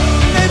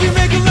 Maybe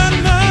make a lot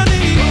of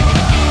money.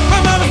 My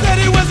mama said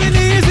it wasn't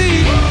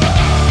easy,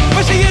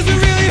 but she isn't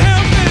really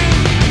helping.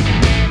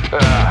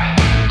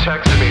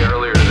 Texted me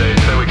earlier today,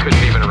 said we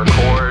couldn't even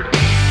record.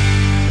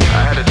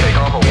 I had to take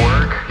off of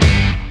work,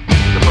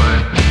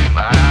 but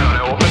I don't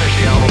know, we'll finish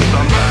the album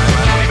sometime.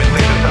 I don't even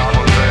think this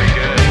album's very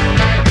good.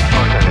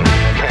 Fucking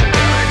pandemic.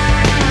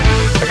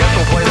 I guess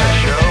we'll play that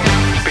show,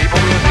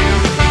 People Museum,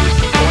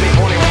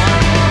 2021.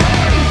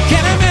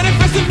 Can I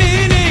manifest a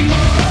meaning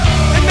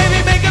and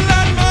maybe make a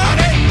lot of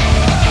money?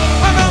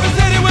 My mama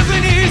said it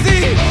wasn't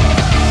easy,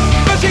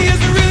 but she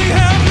isn't really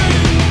helping.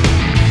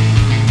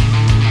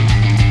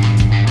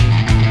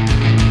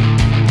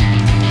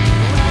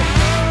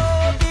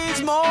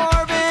 These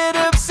morbid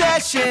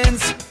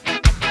obsessions,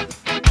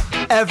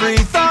 every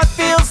thought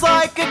feels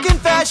like a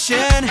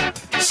confession.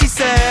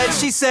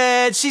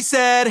 She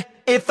said,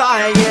 if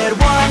I get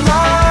one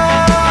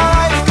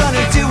life,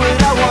 gonna do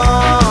what I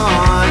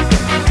want.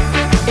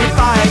 If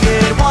I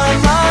get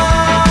one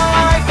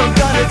life, I'm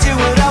gonna do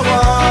what I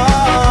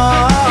want.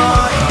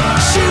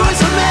 She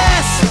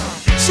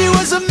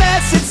was a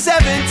mess at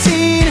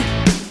 17,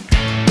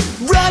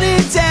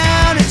 running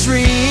down a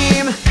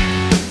dream,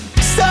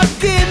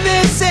 stuck in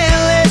this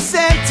endless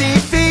empty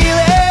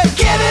feeling.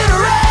 Give it a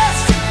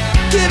rest,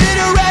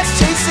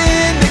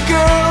 chasing the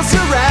girls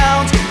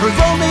around. Her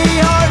lonely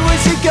heart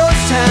was a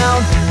ghost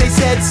town. They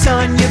said,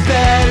 son, you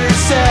better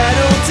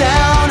settle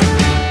down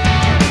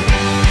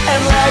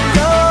and let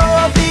go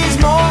of these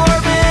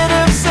morbid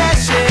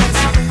obsessions.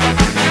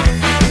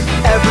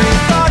 Every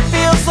thought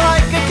feels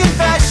like a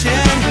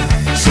confession.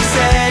 She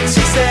said,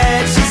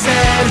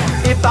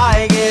 if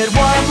I get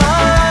one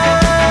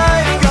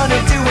life,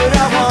 gonna do what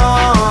I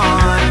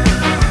want.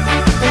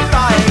 If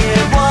I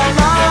get one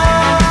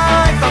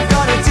life, I'm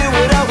gonna do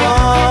what I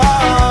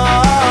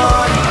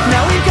want.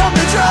 Now in come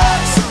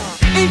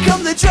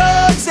the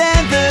drugs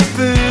and the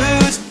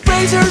booze.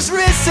 bruised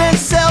wrists and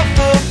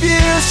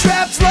self-abuse.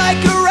 Trapped like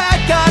a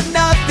rat, got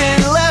nothing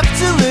left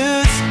to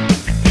lose.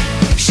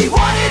 She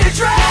wanted a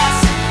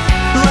dress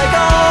like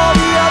all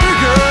the other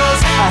girls,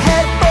 a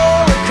head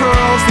full of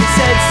curls that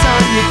said,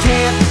 son, you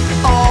can't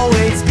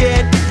always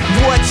get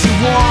what you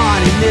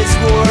want in this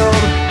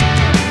world.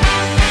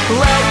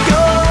 Let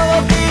go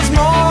of these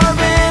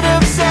morbid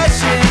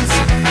obsessions.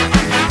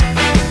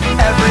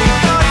 Every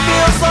thought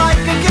feels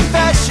like a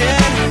confession.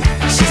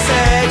 She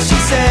said,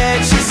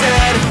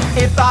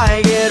 if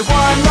I get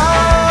one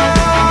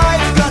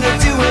life, gonna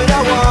do what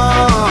I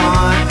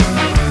want.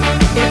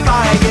 If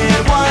I get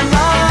one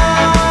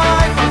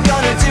life, I'm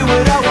gonna do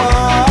what I want.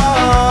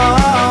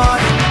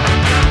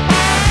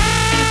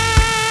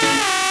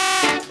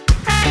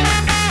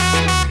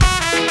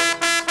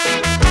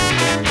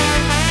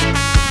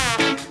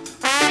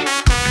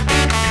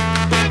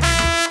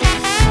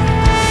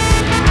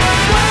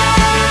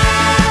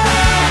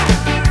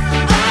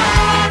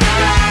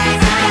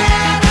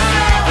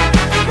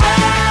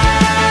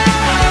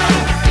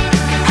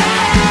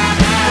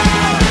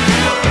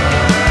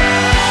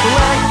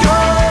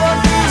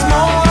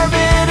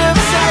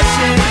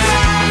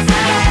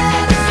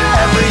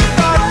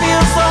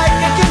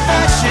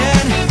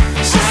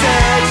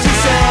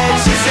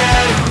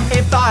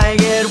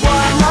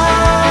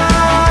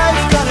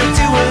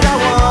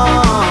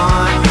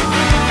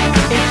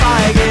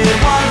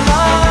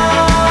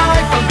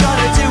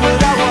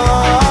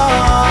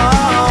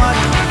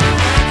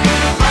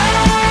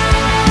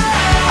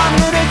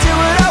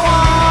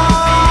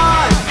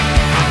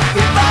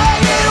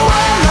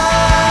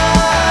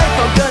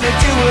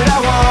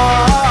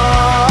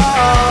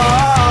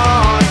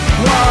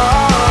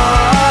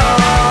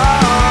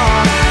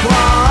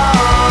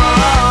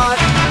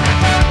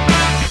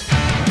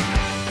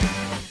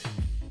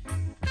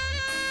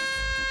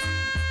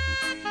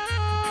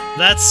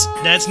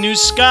 That's new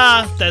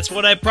ska. That's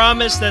what I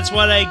promised. That's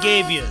what I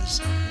gave yous.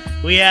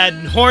 We had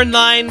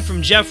Hornline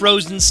from Jeff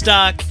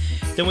Rosenstock.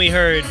 Then we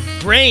heard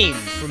Brain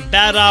from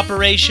Bad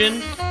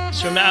Operation.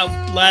 It's from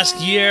out last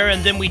year.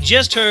 And then we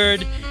just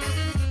heard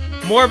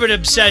Morbid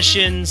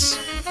Obsessions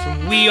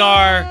from We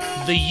Are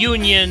the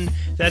Union.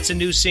 That's a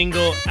new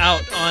single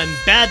out on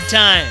Bad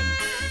Time.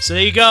 So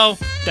there you go.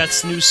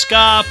 That's new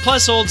ska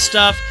plus old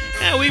stuff.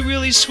 Yeah, we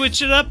really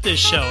switched it up this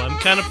show. I'm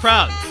kind of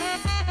proud.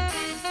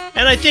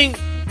 And I think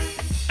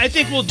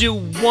we'll do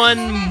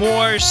one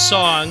more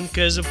song,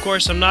 because of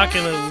course I'm not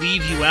going to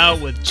leave you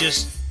out with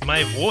just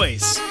my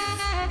voice.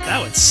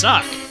 That would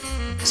suck.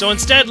 So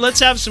instead, let's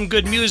have some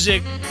good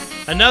music.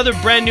 Another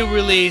brand new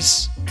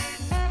release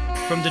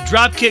from the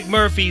Dropkick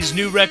Murphys'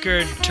 new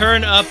record,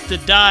 Turn Up the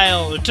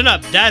Dial, or Turn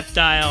Up That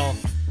Dial.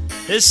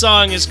 This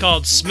song is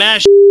called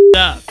Smash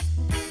Up.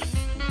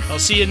 I'll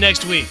see you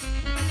next week.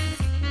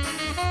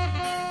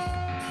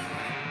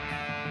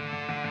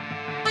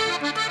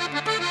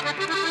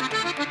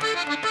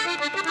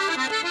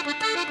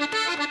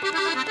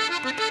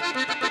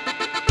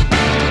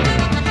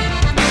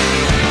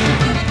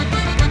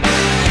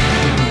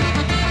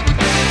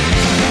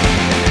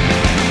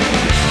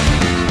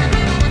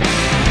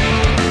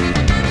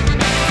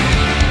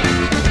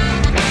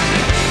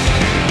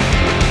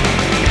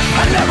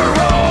 Never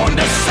owned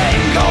a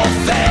single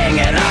thing,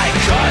 and I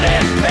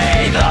couldn't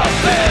pay the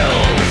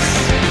bills.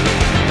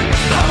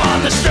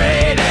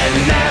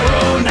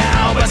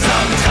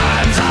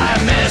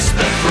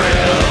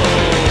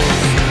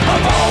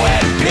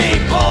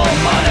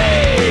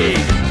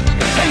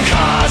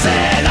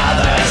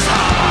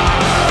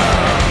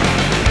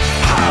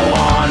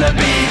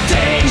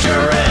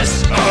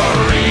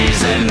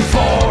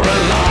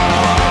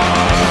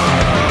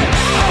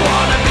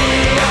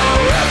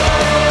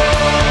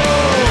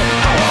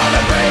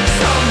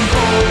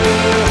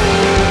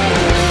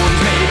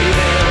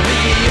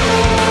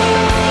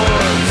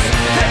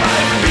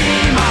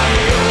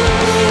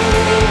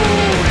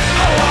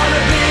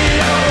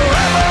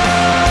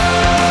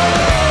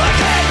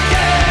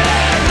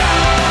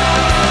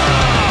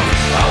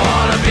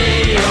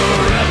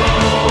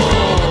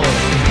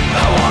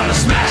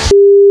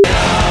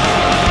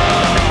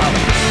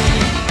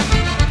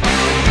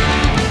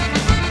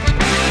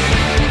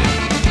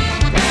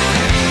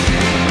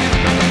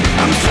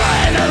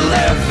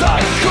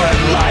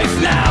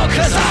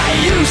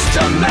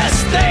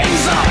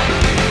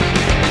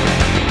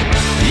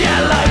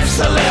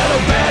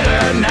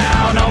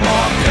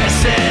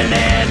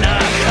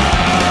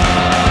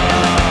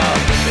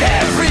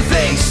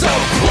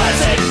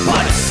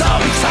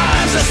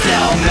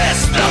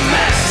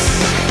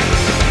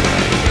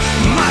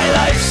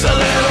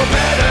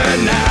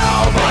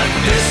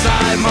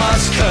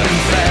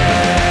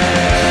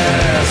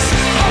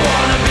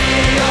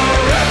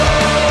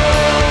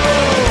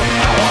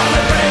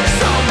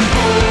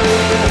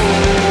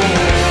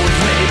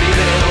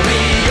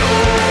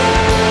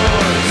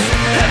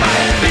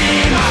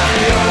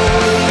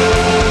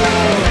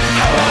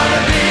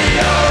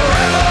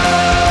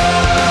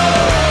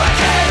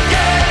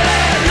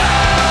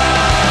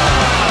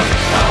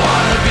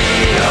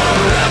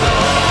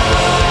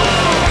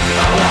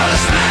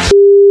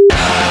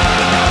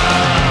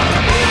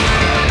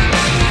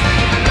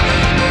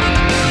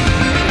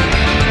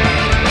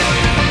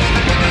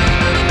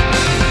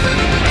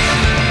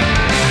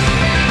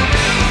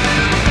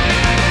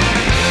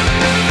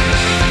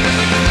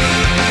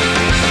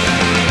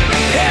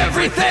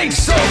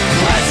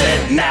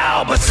 it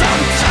now, but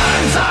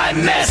sometimes I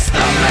miss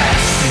the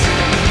mess.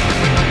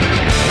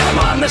 I'm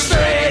on the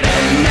straight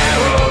and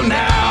narrow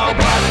now,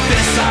 but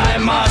this I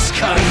must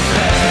confess.